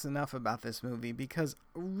wax enough about this movie, because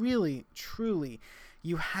really, truly,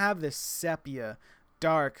 you have this sepia,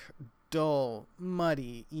 dark, dull,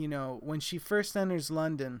 muddy. You know, when she first enters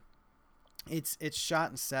London, it's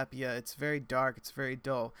shot in sepia. It's very dark. It's very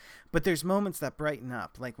dull. But there's moments that brighten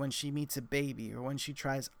up, like when she meets a baby, or when she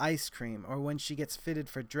tries ice cream, or when she gets fitted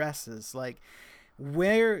for dresses. Like,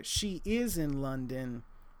 where she is in London,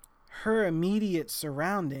 her immediate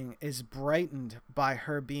surrounding is brightened by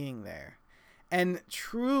her being there. And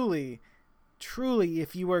truly,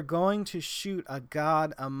 if you are going to shoot a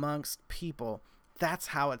god amongst people, that's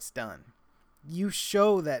how it's done. You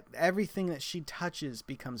show that everything that she touches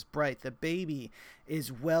becomes bright. The baby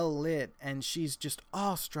is well lit, and she's just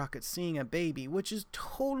awestruck at seeing a baby, which is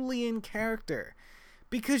totally in character.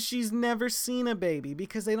 Because she's never seen a baby,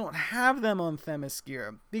 because they don't have them on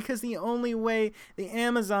Themyscira, because the only way the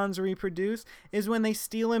Amazons reproduce is when they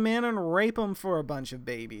steal a man and rape him for a bunch of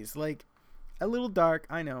babies. Like, a little dark,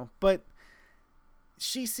 I know, but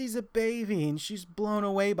she sees a baby and she's blown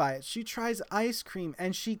away by it. She tries ice cream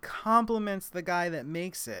and she compliments the guy that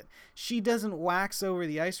makes it. She doesn't wax over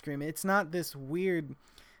the ice cream. It's not this weird,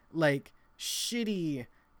 like, shitty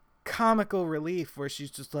comical relief where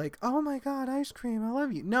she's just like, oh my god, ice cream, I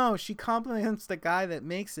love you. No, she compliments the guy that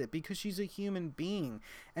makes it because she's a human being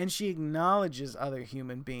and she acknowledges other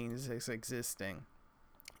human beings as existing.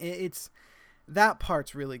 It's that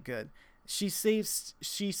part's really good. She saves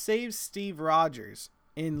Steve Rogers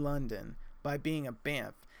in London by being a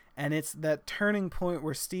BAMF. And it's that turning point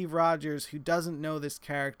where Steve Rogers, who doesn't know this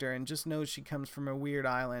character and just knows she comes from a weird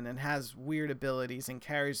island and has weird abilities and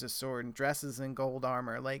carries a sword and dresses in gold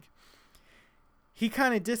armor, like, he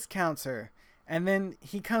kind of discounts her. And then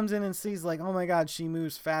he comes in and sees, like, oh my god, she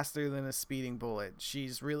moves faster than a speeding bullet.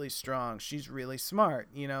 She's really strong. She's really smart.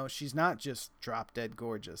 You know, she's not just drop dead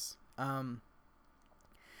gorgeous.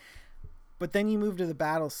 But then you move to the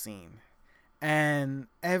battle scene. And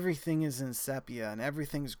everything is in sepia and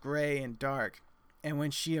everything's gray and dark. And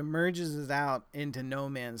when she emerges out into no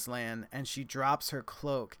man's land and she drops her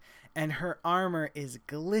cloak and her armor is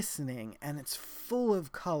glistening and it's full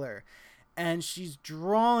of color and she's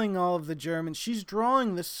drawing all of the Germans, she's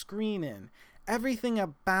drawing the screen in. Everything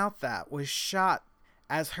about that was shot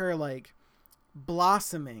as her, like,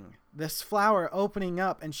 blossoming, this flower opening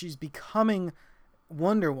up, and she's becoming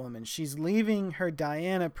Wonder Woman. She's leaving her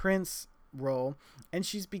Diana Prince role and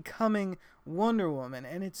she's becoming Wonder Woman,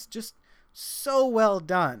 and it's just so well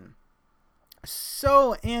done,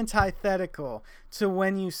 so antithetical to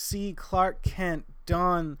when you see Clark Kent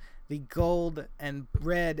don the gold and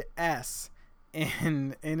red S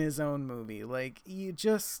in his own movie. Like, you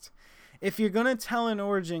just, if you're gonna tell an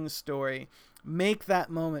origin story, make that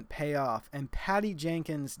moment pay off, and Patty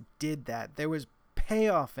Jenkins did that. There was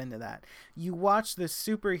payoff into that. You watch this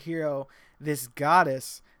superhero, this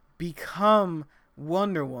goddess, become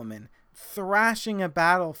Wonder Woman, thrashing a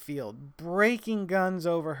battlefield, breaking guns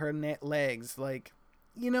over her legs, like,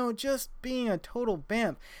 you know, just being a total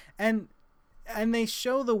BAMF. And they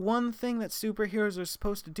show the one thing that superheroes are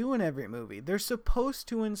supposed to do in every movie. They're supposed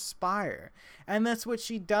to inspire. And that's what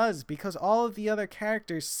she does, because all of the other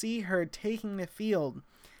characters see her taking the field,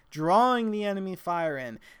 drawing the enemy fire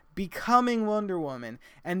in, becoming Wonder Woman,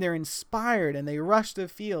 and they're inspired and they rush the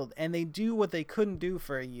field and they do what they couldn't do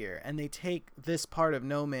for a year, and they take this part of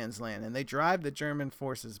no man's land and they drive the German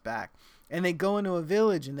forces back, and they go into a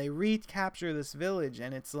village and they recapture this village.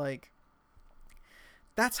 And it's like,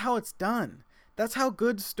 that's how it's done. That's how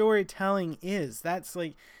good storytelling is. That's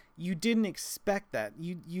like, you didn't expect that.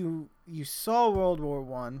 You saw World War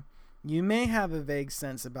I. You may have a vague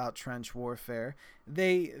sense about trench warfare.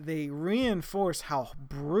 They reinforce how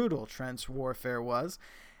brutal trench warfare was,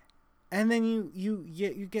 and then you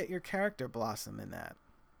get your character blossom in that.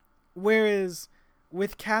 Whereas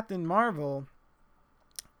with Captain Marvel,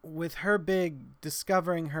 with her big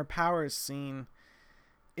discovering her powers scene,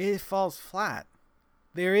 it falls flat.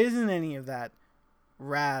 There isn't any of that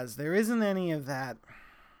Raz. There isn't any of that,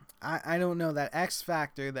 I don't know, that X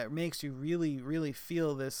factor that makes you really, really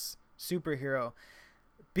feel this superhero,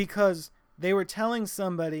 because they were telling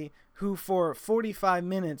somebody who for 45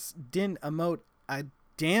 minutes didn't emote a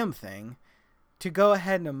damn thing to go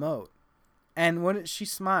ahead and emote. And when she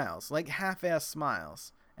smiles, like half-ass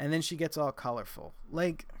smiles, and then she gets all colorful.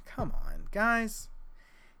 Like, come on, guys.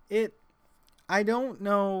 I don't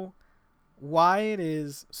know why it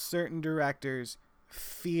is certain directors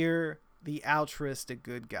fear the altruistic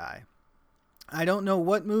good guy. I don't know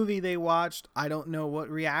what movie they watched. I don't know what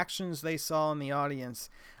reactions they saw in the audience.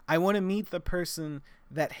 I want to meet the person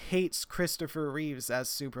that hates Christopher Reeves as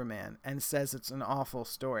Superman and says it's an awful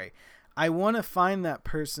story. I want to find that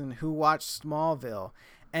person who watched Smallville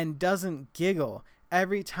and doesn't giggle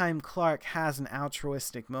every time Clark has an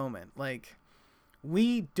altruistic moment. Like,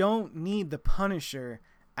 We don't need the Punisher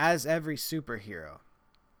as every superhero.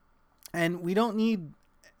 And we don't need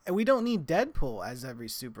Deadpool as every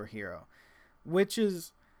superhero, which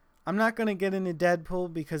is, I'm not going to get into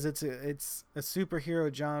Deadpool because it's a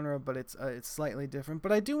superhero genre, but it's slightly different.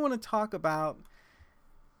 But I do want to talk about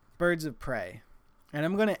Birds of Prey. And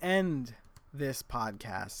I'm going to end this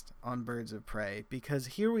podcast on Birds of Prey because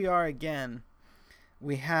here we are again.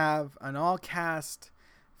 We have an all-cast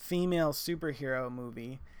female superhero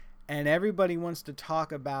movie, and everybody wants to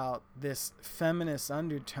talk about this feminist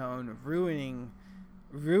undertone ruining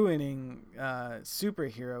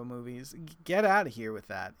superhero movies. Get out of here with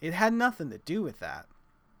that. It had nothing to do with that.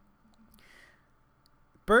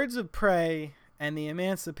 Birds of Prey and the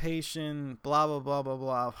emancipation blah blah blah blah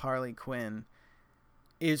blah of Harley Quinn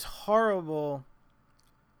is horrible,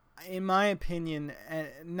 in my opinion,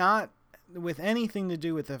 not with anything to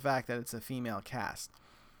do with the fact that it's a female cast.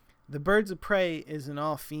 The Birds of Prey is an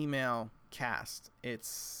all-female cast.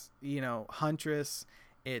 It's, Huntress,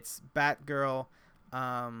 it's Batgirl.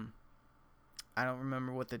 I don't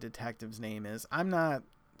remember what the detective's name is. I'm not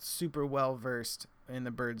super well versed in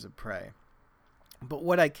the Birds of Prey. But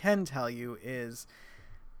what I can tell you is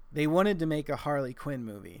they wanted to make a Harley Quinn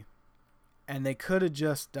movie, and they could have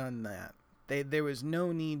just done that. There was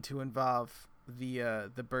no need to involve the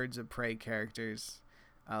Birds of Prey characters.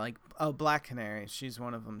 Black Canary, she's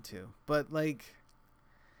one of them too. But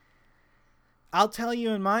I'll tell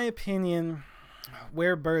you, in my opinion,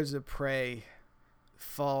 where Birds of Prey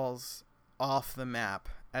falls off the map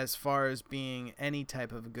as far as being any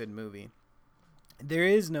type of a good movie. There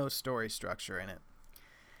is no story structure in it.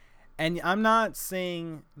 And I'm not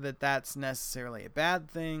saying that that's necessarily a bad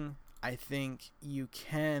thing. I think you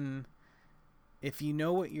can, if you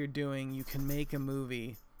know what you're doing, you can make a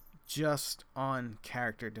movie just on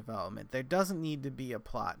character development. There doesn't need to be a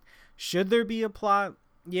plot. Should there be a plot?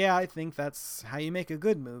 Yeah, I think that's how you make a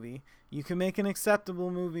good movie. You can make an acceptable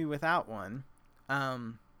movie without one.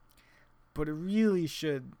 But it really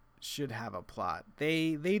should have a plot.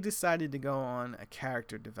 They decided to go on a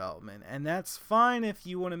character development, and that's fine if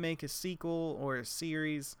you want to make a sequel or a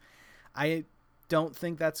series. I don't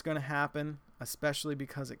think that's going to happen, especially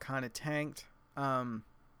because it kind of tanked.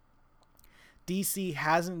 DC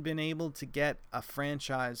hasn't been able to get a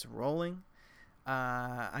franchise rolling.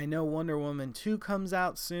 I know Wonder Woman 2 comes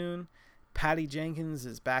out soon. Patty Jenkins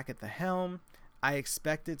is back at the helm. I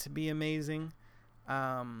expect it to be amazing.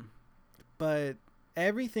 But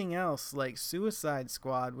everything else, like Suicide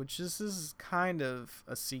Squad, which is kind of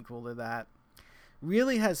a sequel to that,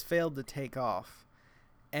 really has failed to take off.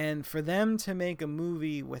 And for them to make a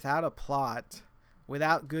movie without a plot,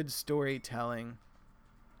 without good storytelling,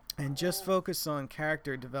 and just focus on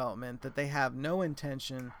character development that they have no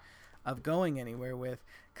intention of going anywhere with,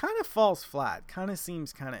 kind of falls flat, kind of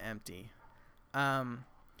seems kind of empty.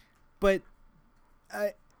 But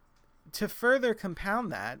to further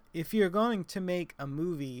compound that, if you're going to make a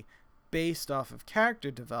movie based off of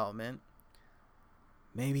character development,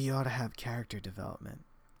 maybe you ought to have character development.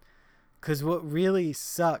 Because what really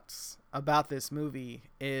sucks about this movie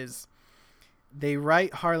is they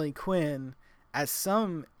write Harley Quinn as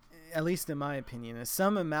some, at least in my opinion, as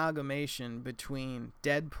some amalgamation between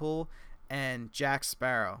Deadpool and Jack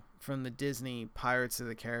Sparrow from the Disney Pirates of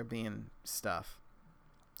the Caribbean stuff.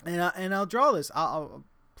 And I'll draw this. I'll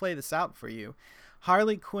play this out for you.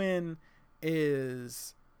 Harley Quinn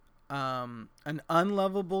is an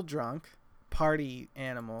unlovable drunk party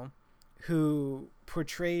animal who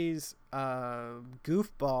portrays a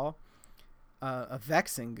goofball, a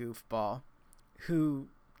vexing goofball, who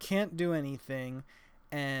can't do anything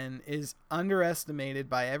and is underestimated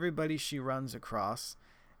by everybody she runs across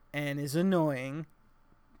and is annoying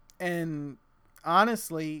and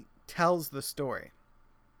honestly tells the story.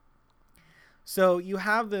 So you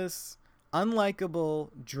have this unlikable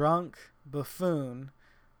drunk buffoon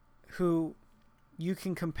who you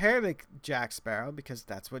can compare to Jack Sparrow because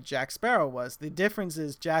that's what Jack Sparrow was. The difference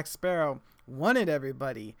is Jack Sparrow wanted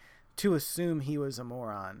everybody to assume he was a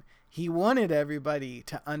moron. He wanted everybody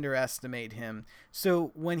to underestimate him.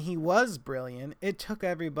 So when he was brilliant, it took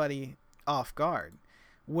everybody off guard.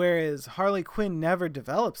 Whereas Harley Quinn never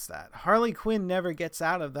develops that. Harley Quinn never gets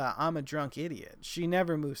out of the I'm a drunk idiot. She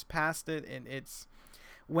never moves past it. And it's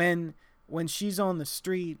when she's on the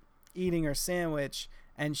street eating her sandwich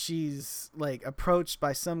and she's like approached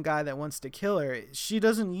by some guy that wants to kill her, she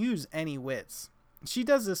doesn't use any wits. She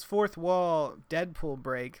does this fourth wall Deadpool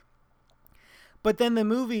break. But then the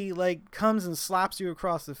movie like comes and slaps you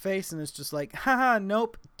across the face and it's just like, haha,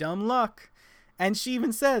 nope, dumb luck. And she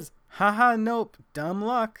even says, haha, nope, dumb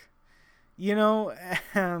luck.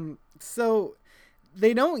 So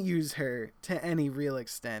they don't use her to any real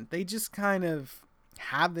extent. They just kind of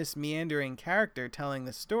have this meandering character telling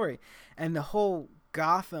the story, and the whole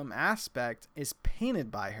Gotham aspect is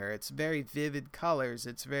painted by her. It's very vivid colors.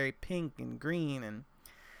 It's very pink and green, and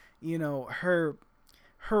her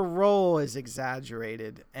role is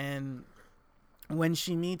exaggerated. And when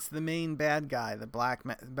she meets the main bad guy, the Black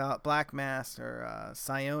Mask or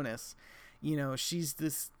Sionis, she's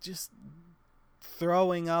this just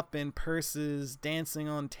throwing up in purses, dancing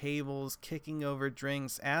on tables, kicking over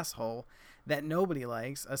drinks asshole that nobody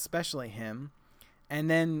likes, especially him. And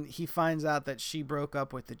then he finds out that she broke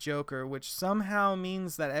up with the Joker, which somehow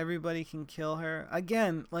means that everybody can kill her.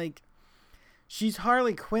 Again, she's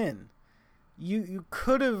Harley Quinn. You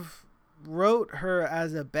could have wrote her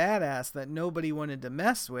as a badass that nobody wanted to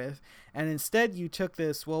mess with, and instead you took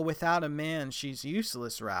this, well, without a man, she's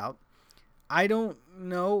useless route. I don't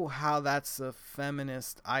know how that's a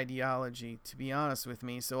feminist ideology, to be honest with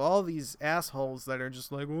me. So all these assholes that are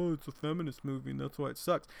just like, oh, it's a feminist movie and that's why it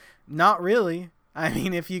sucks. Not really. I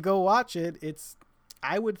mean, if you go watch it, it's,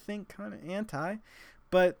 I would think, kind of anti.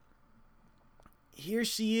 But here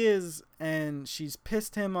she is, and she's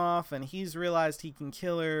pissed him off, and he's realized he can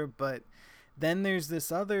kill her. But then there's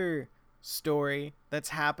this other story that's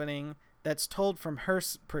happening that's told from her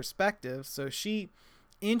perspective. So she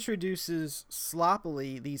introduces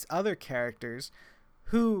sloppily these other characters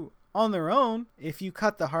who, on their own, if you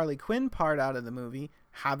cut the Harley Quinn part out of the movie,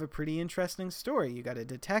 have a pretty interesting story. You got a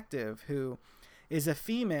detective who is a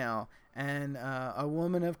female and a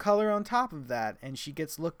woman of color on top of that, and she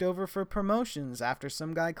gets looked over for promotions after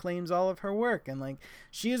some guy claims all of her work, and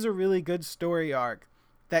she is a really good story arc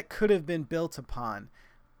that could have been built upon.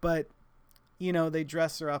 But they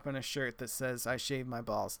dress her up in a shirt that says, I shaved my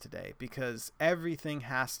balls today, because everything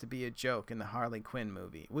has to be a joke in the Harley Quinn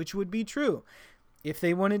movie, which would be true. If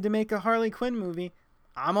they wanted to make a Harley Quinn movie,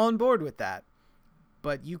 I'm on board with that.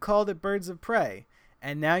 But you called it Birds of Prey,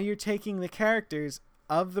 and now you're taking the characters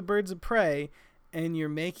of the Birds of Prey and you're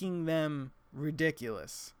making them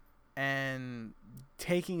ridiculous and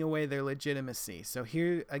taking away their legitimacy. So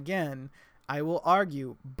here again, I will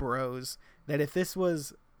argue, bros, that if this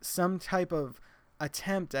was some type of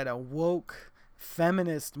attempt at a woke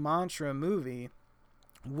feminist mantra movie,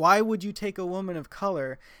 why would you take a woman of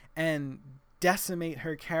color and decimate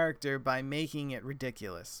her character by making it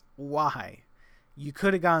ridiculous? Why? You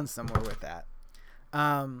could have gone somewhere with that.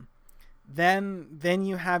 Then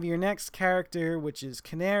you have your next character, which is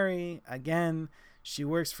Canary. Again, she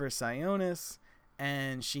works for Sionis,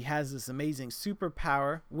 and she has this amazing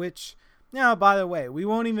superpower, which, now, by the way, we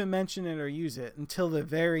won't even mention it or use it until the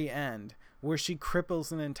very end, where she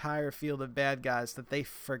cripples an entire field of bad guys that they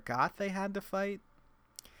forgot they had to fight.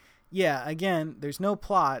 Yeah, again, there's no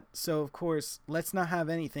plot, so of course, let's not have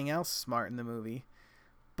anything else smart in the movie.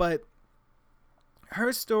 But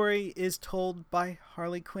her story is told by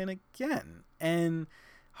Harley Quinn again, and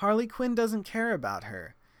Harley Quinn doesn't care about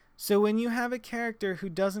her. So when you have a character who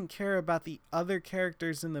doesn't care about the other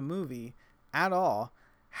characters in the movie at all,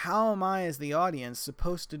 how am I as the audience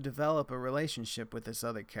supposed to develop a relationship with this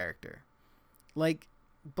other character?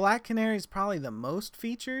 Black Canary is probably the most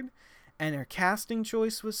featured, and her casting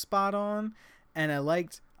choice was spot on, and I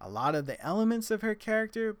liked a lot of the elements of her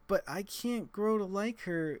character, but I can't grow to like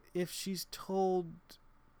her if she's told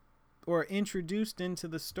or introduced into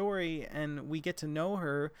the story and we get to know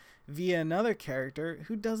her via another character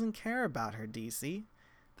who doesn't care about her, DC.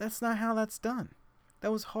 That's not how that's done.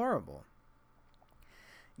 That was horrible.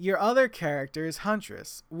 Your other character is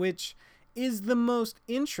Huntress, which is the most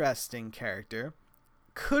interesting character,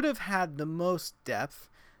 could have had the most depth,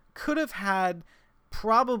 could have had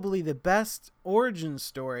probably the best origin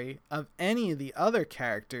story of any of the other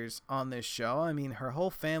characters on this show. I mean, her whole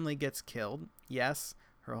family gets killed. Yes,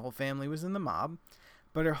 her whole family was in the mob,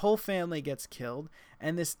 but her whole family gets killed,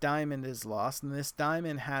 and this diamond is lost, and this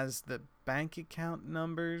diamond has the bank account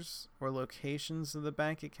numbers or locations of the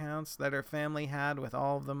bank accounts that her family had with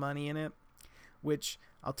all of the money in it, which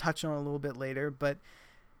I'll touch on a little bit later. But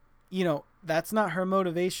that's not her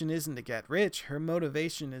motivation, isn't to get rich. Her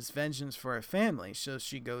motivation is vengeance for her family. So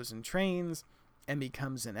she goes and trains and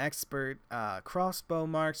becomes an expert crossbow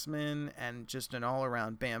marksman and just an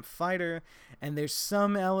all-around BAMF fighter. And there's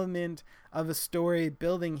some element of a story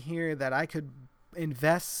building here that I could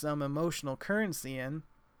invest some emotional currency in.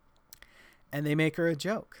 And they make her a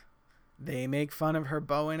joke. They make fun of her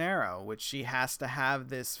bow and arrow, which she has to have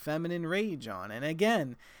this feminine rage on. And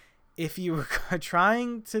again, if you were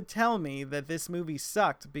trying to tell me that this movie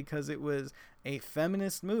sucked because it was a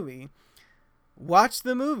feminist movie, watch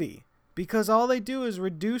the movie, because all they do is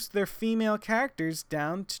reduce their female characters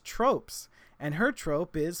down to tropes. And her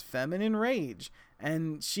trope is feminine rage.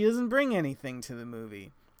 And she doesn't bring anything to the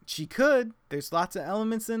movie. She could. There's lots of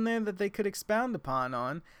elements in there that they could expound upon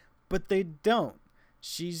on, but they don't.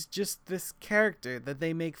 She's just this character that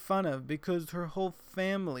they make fun of because her whole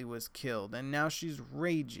family was killed and now she's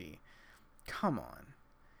ragey. Come on.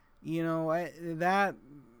 You know, that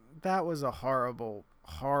was a horrible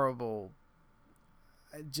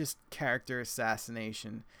just character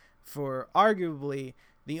assassination for arguably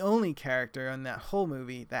the only character in that whole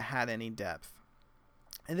movie that had any depth.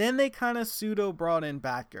 And then they kind of pseudo brought in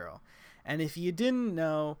Batgirl. And if you didn't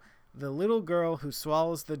know, the little girl who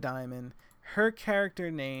swallows the diamond, her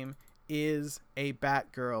character name is a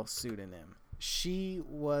Batgirl pseudonym. She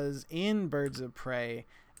was in Birds of Prey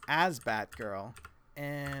as Batgirl.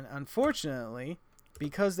 And unfortunately,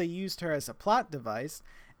 because they used her as a plot device,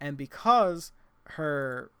 and because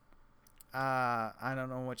her, I don't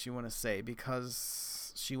know what you want to say,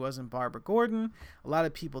 because she wasn't Barbara Gordon, a lot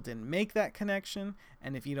of people didn't make that connection.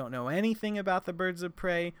 And if you don't know anything about the Birds of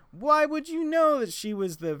Prey, why would you know that she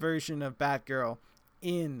was the version of Batgirl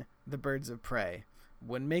in the Birds of Prey?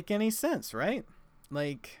 Wouldn't make any sense, right?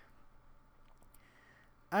 Like,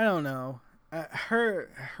 I don't know. Her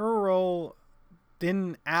role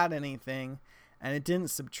didn't add anything, and it didn't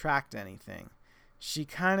subtract anything. She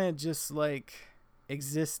kind of just, like,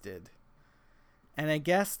 existed. And I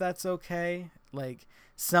guess that's okay. Like,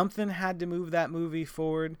 something had to move that movie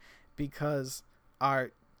forward because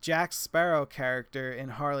our Jack Sparrow character in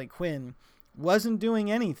Harley Quinn wasn't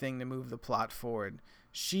doing anything to move the plot forward.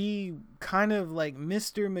 She kind of like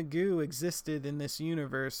Mr. Magoo existed in this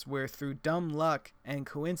universe where through dumb luck and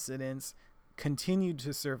coincidence continued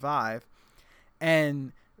to survive,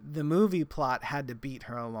 and the movie plot had to beat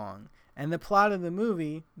her along. And the plot of the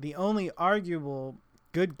movie, the only arguable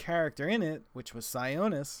good character in it, which was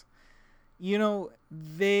Sionis, you know,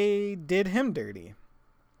 they did him dirty.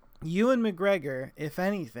 Ewan McGregor, if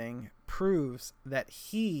anything, proves that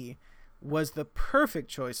he was the perfect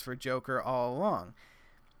choice for Joker all along.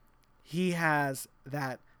 He has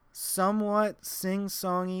that somewhat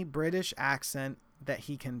sing-songy British accent that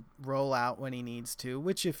he can roll out when he needs to,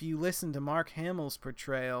 which if you listen to Mark Hamill's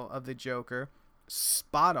portrayal of the Joker,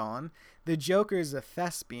 spot on. The Joker is a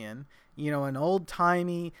thespian, you know, an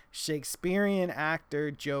old-timey Shakespearean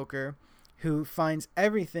actor Joker who finds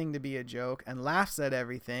everything to be a joke and laughs at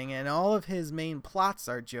everything, and all of his main plots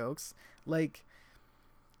are jokes. Like,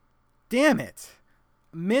 damn it.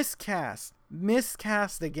 Miscast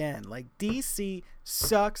again. Like, DC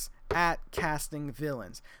sucks at casting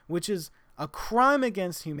villains, which is a crime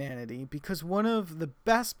against humanity because one of the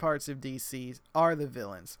best parts of DC are the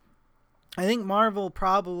villains. I think Marvel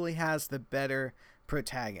probably has the better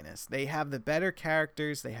protagonists. They have the better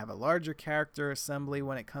characters. They have a larger character assembly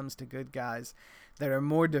when it comes to good guys that are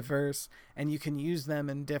more diverse, and you can use them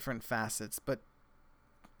in different facets. But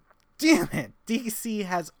damn it, DC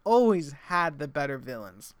has always had the better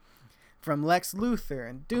villains. From Lex Luthor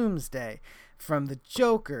and Doomsday, from the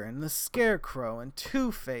Joker and the Scarecrow and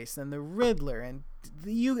Two-Face and the Riddler, and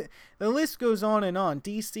the list goes on and on.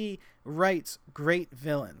 DC writes great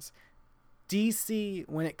villains. DC,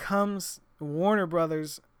 when it comes, Warner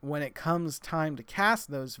Brothers, when it comes time to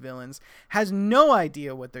cast those villains, has no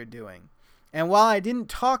idea what they're doing. And while I didn't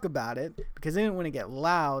talk about it, because I didn't want to get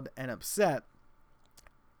loud and upset,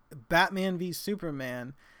 Batman v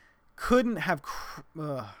Superman couldn't have...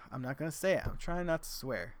 I'm not going to say it. I'm trying not to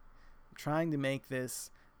swear. I'm trying to make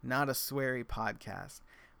this not a sweary podcast.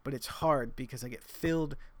 But it's hard because I get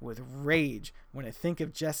filled with rage when I think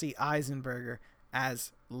of Jesse Eisenberg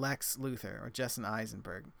as Lex Luthor, or Jesse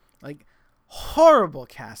Eisenberg. Like, horrible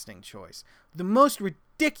casting choice. The most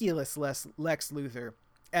ridiculous Lex Luthor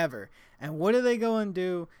ever. And what do they go and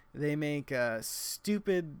do? They make a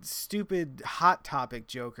stupid Hot Topic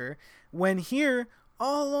Joker, when here,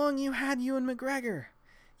 all along, you had Ewan McGregor.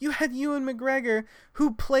 You had Ewan McGregor,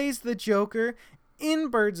 who plays the Joker in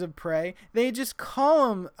Birds of Prey. They just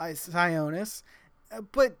call him Sionis,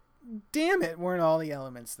 but damn it, weren't all the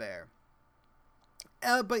elements there.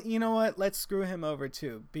 But you know what? Let's screw him over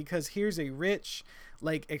too, because here's a rich,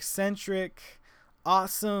 like, eccentric,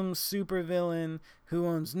 awesome supervillain who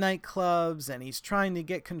owns nightclubs, and he's trying to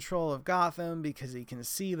get control of Gotham because he can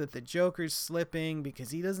see that the Joker's slipping because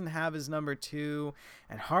he doesn't have his number 2,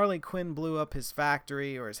 and Harley Quinn blew up his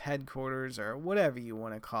factory or his headquarters or whatever you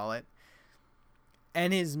want to call it.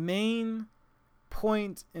 And his main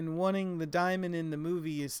point in wanting the diamond in the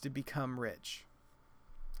movie is to become rich.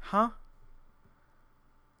 Huh?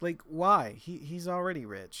 Like, why? He's already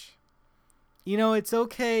rich. You know, it's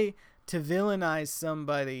okay to villainize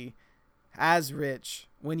somebody as rich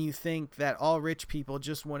when you think that all rich people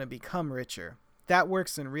just want to become richer. That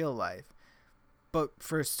works in real life. But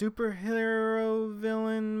for a superhero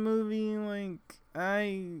villain movie, like,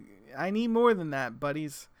 I need more than that,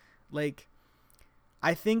 buddies. Like,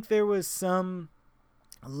 I think there was some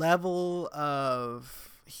level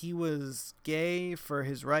of he was gay for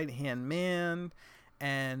his right-hand man,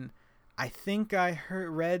 and I think I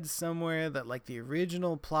read somewhere that, like, the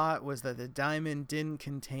original plot was that the diamond didn't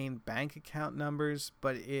contain bank account numbers,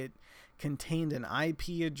 but it contained an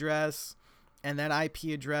IP address, and that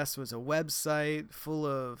IP address was a website full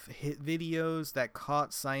of hit videos that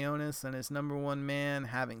caught Sionis and his number one man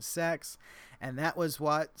having sex. And that was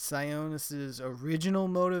what Sionis's original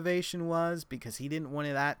motivation was, because he didn't want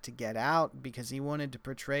that to get out, because he wanted to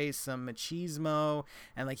portray some machismo,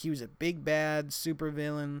 and like he was a big bad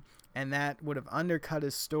supervillain, and that would have undercut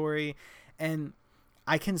his story. And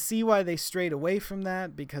I can see why they strayed away from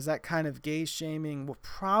that, because that kind of gay shaming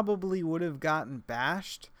probably would have gotten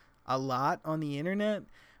bashed a lot on the internet,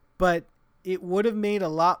 but it would have made a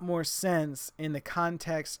lot more sense in the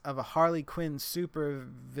context of a Harley Quinn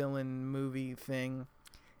supervillain movie thing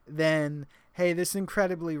than, hey, this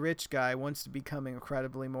incredibly rich guy wants to become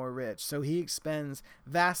incredibly more rich, so he expends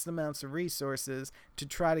vast amounts of resources to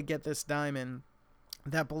try to get this diamond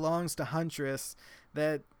that belongs to Huntress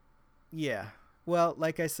that, yeah, well,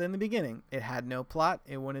 like I said in the beginning, it had no plot.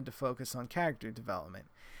 It wanted to focus on character development.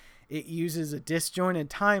 It uses a disjointed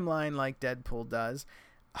timeline like Deadpool does.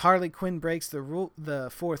 Harley Quinn breaks the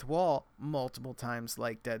fourth wall multiple times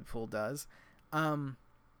like Deadpool does.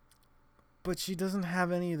 But she doesn't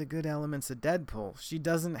have any of the good elements of Deadpool. She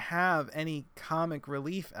doesn't have any comic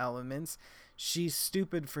relief elements. She's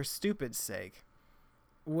stupid for stupid's sake.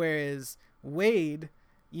 Whereas Wade,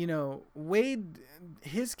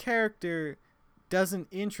 his character doesn't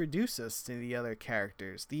introduce us to the other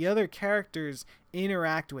characters. The other characters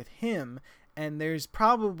interact with him, and there's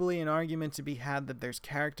probably an argument to be had that there's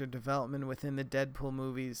character development within the Deadpool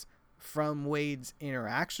movies from Wade's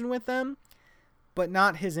interaction with them, but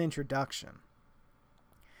not his introduction.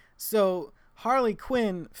 So Harley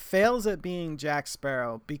Quinn fails at being Jack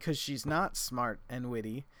Sparrow because she's not smart and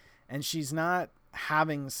witty, and she's not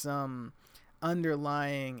having some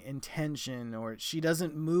underlying intention, or she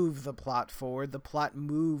doesn't move the plot forward. The plot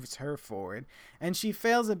moves her forward. And she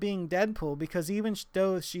fails at being Deadpool because even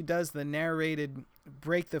though she does the narrated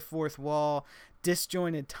break the fourth wall,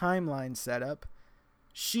 disjointed timeline setup,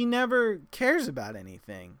 she never cares about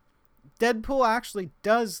anything. Deadpool actually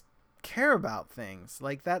does care about things.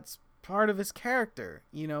 Like, that's part of his character.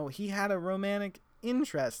 He had a romantic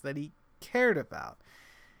interest that he cared about.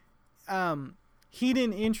 He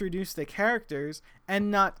didn't introduce the characters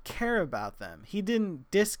and not care about them. He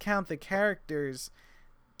didn't discount the characters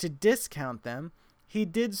to discount them. He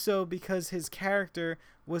did so because his character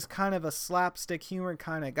was kind of a slapstick humor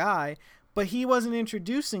kind of guy, but he wasn't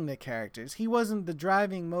introducing the characters. He wasn't the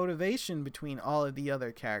driving motivation between all of the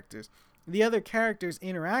other characters. The other characters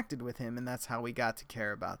interacted with him, and that's how we got to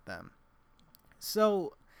care about them.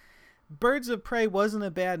 So Birds of Prey wasn't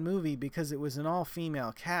a bad movie because it was an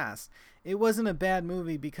all-female cast. It wasn't a bad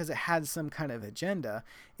movie because it had some kind of agenda.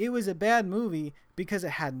 It was a bad movie because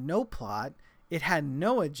it had no plot. It had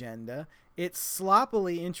no agenda. It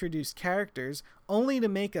sloppily introduced characters only to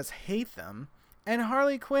make us hate them. And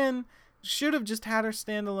Harley Quinn should have just had her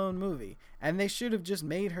standalone movie. And they should have just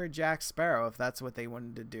made her Jack Sparrow if that's what they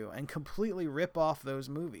wanted to do. And completely rip off those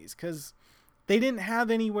movies. Because they didn't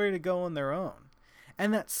have anywhere to go on their own.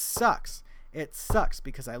 And that sucks. It sucks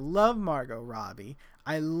because I love Margot Robbie.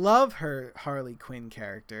 I love her Harley Quinn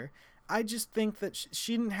character. I just think that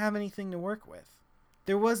she didn't have anything to work with.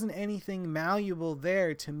 There wasn't anything malleable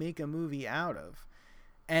there to make a movie out of.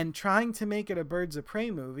 And trying to make it a Birds of Prey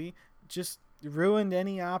movie just ruined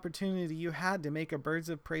any opportunity you had to make a Birds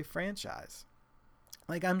of Prey franchise.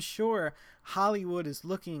 Like, I'm sure Hollywood is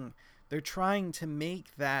looking, they're trying to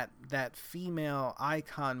make that female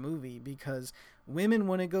icon movie because women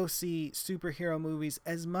want to go see superhero movies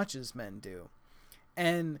as much as men do.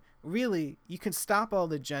 And really, you can stop all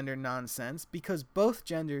the gender nonsense because both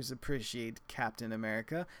genders appreciate Captain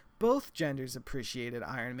America. Both genders appreciated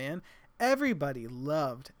Iron Man. Everybody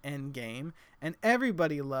loved Endgame, and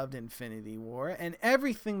everybody loved Infinity War, and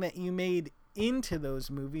everything that you made into those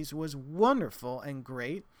movies was wonderful and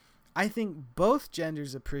great. I think both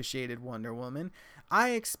genders appreciated Wonder Woman.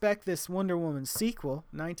 I expect this Wonder Woman sequel,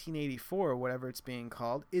 1984 or whatever it's being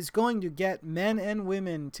called, is going to get men and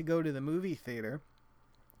women to go to the movie theater.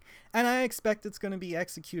 And I expect it's going to be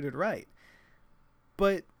executed right.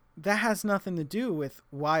 But that has nothing to do with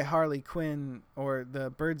why Harley Quinn or the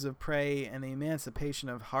Birds of Prey and the emancipation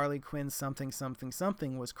of Harley Quinn something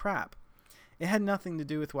was crap. It had nothing to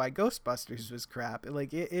do with why Ghostbusters was crap.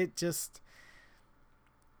 It just,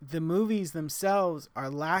 the movies themselves are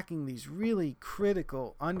lacking these really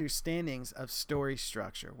critical understandings of story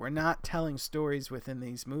structure. We're not telling stories within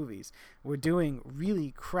these movies. We're doing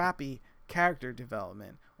really crappy character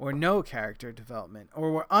development, or no character development,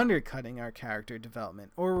 or we're undercutting our character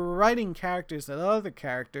development, or we're writing characters as other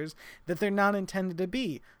characters that they're not intended to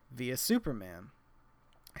be via Superman.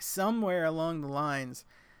 Somewhere along the lines,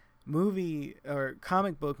 movie or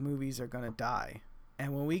comic book movies are going to die.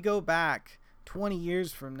 And when we go back 20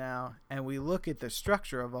 years from now and we look at the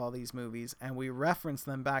structure of all these movies and we reference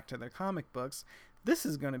them back to their comic books, this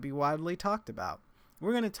is going to be widely talked about.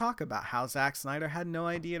 We're going to talk about how Zack Snyder had no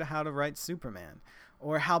idea how to write Superman,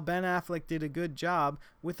 or how Ben Affleck did a good job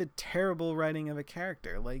with a terrible writing of a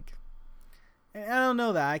character. Like, I don't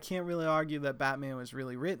know that. I can't really argue that Batman was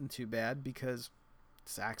really written too bad, because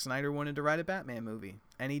Zack Snyder wanted to write a Batman movie,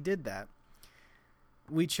 and he did that.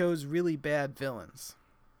 We chose really bad villains.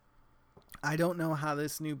 I don't know how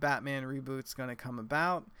this new Batman reboot's going to come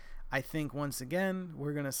about. I think, once again,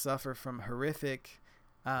 we're going to suffer from horrific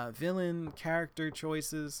villain character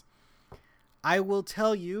choices. I will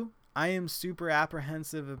tell you, I am super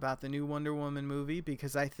apprehensive about the new Wonder Woman movie,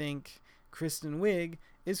 because I think Kristen Wiig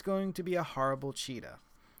is going to be a horrible Cheetah.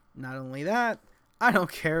 Not only that, I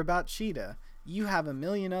don't care about Cheetah. You have a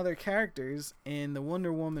million other characters in the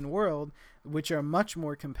Wonder Woman world which are much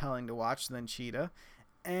more compelling to watch than Cheetah,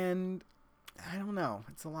 and I don't know,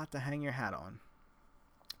 it's a lot to hang your hat on.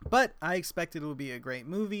 But I expect it will be a great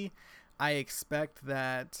movie. I expect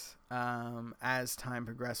that as time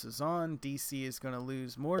progresses on, DC is going to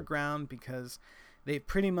lose more ground, because they've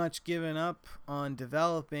pretty much given up on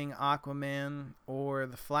developing Aquaman or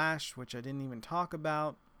The Flash, which I didn't even talk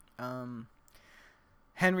about.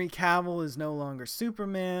 Henry Cavill is no longer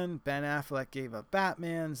Superman. Ben Affleck gave up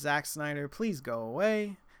Batman. Zack Snyder, please go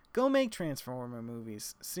away. Go make Transformer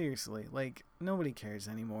movies. Seriously, like, nobody cares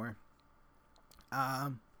anymore.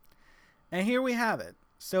 And here we have it.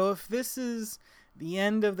 So if this is the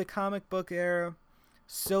end of the comic book era,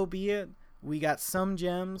 so be it. We got some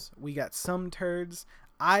gems. We got some turds.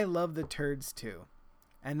 I love the turds too.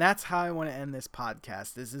 And that's how I want to end this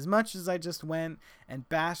podcast. Is as much as I just went and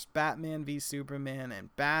bashed Batman v Superman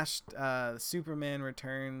and bashed Superman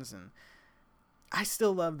Returns, and I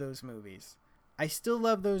still love those movies. I still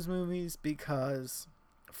love those movies because,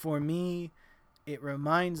 for me, it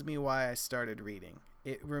reminds me why I started reading.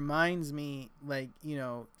 It reminds me, like, you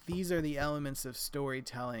know, these are the elements of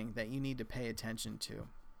storytelling that you need to pay attention to.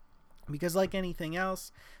 Because like anything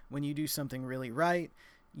else, when you do something really right,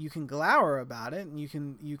 you can glower about it and you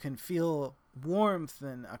can feel warmth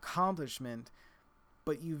and accomplishment,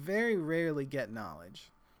 but you very rarely get knowledge.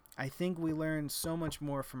 I think we learn so much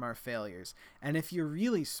more from our failures. And if you're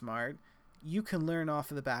really smart, you can learn off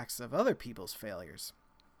of the backs of other people's failures.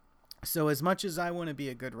 So as much as I want to be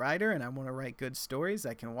a good writer and I want to write good stories,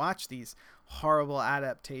 I can watch these horrible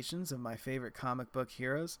adaptations of my favorite comic book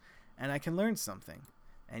heroes, and I can learn something.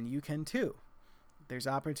 And you can too. There's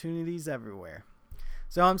opportunities everywhere.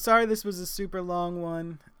 So I'm sorry this was a super long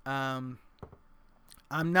one. I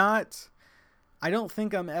don't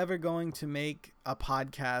think I'm ever going to make a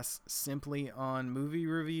podcast simply on movie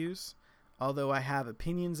reviews, although I have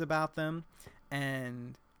opinions about them,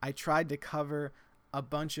 and I tried to cover a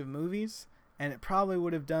bunch of movies, and it probably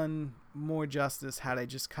would have done more justice had I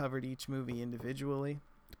just covered each movie individually.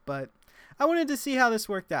 But I wanted to see how this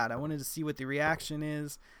worked out. I wanted to see what the reaction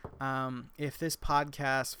is. If this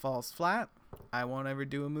podcast falls flat, I won't ever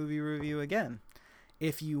do a movie review again.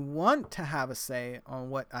 If you want to have a say on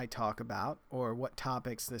what I talk about or what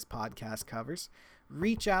topics this podcast covers,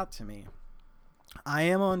 reach out to me. I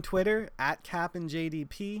am on Twitter at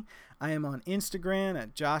CapandJDP. I am on Instagram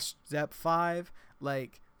at JoshZep5.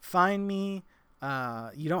 Like, find me.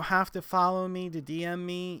 You don't have to follow me to DM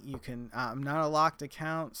me. You can. I'm not a locked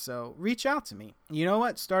account, so reach out to me. You know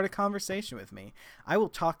what? Start a conversation with me. I will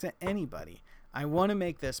talk to anybody. I want to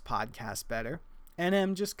make this podcast better, and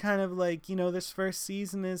I'm just kind of like, you know, this first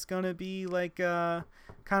season is gonna be like kind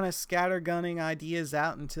of scattergunning ideas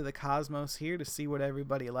out into the cosmos here to see what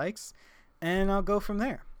everybody likes, and I'll go from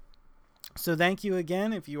there. So thank you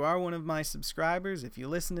again. If you are one of my subscribers, if you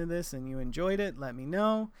listen to this and you enjoyed it, let me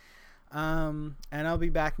know. And I'll be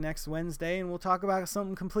back next Wednesday, and we'll talk about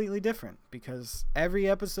something completely different, because every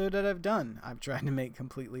episode that I've done, I've tried to make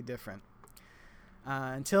completely different.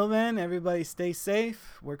 Until then, everybody stay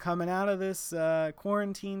safe. We're coming out of this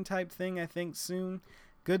quarantine type thing, I think, soon.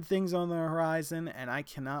 good things on the horizon, and I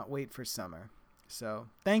cannot wait for summer. So,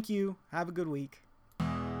 thank you. Have a good week.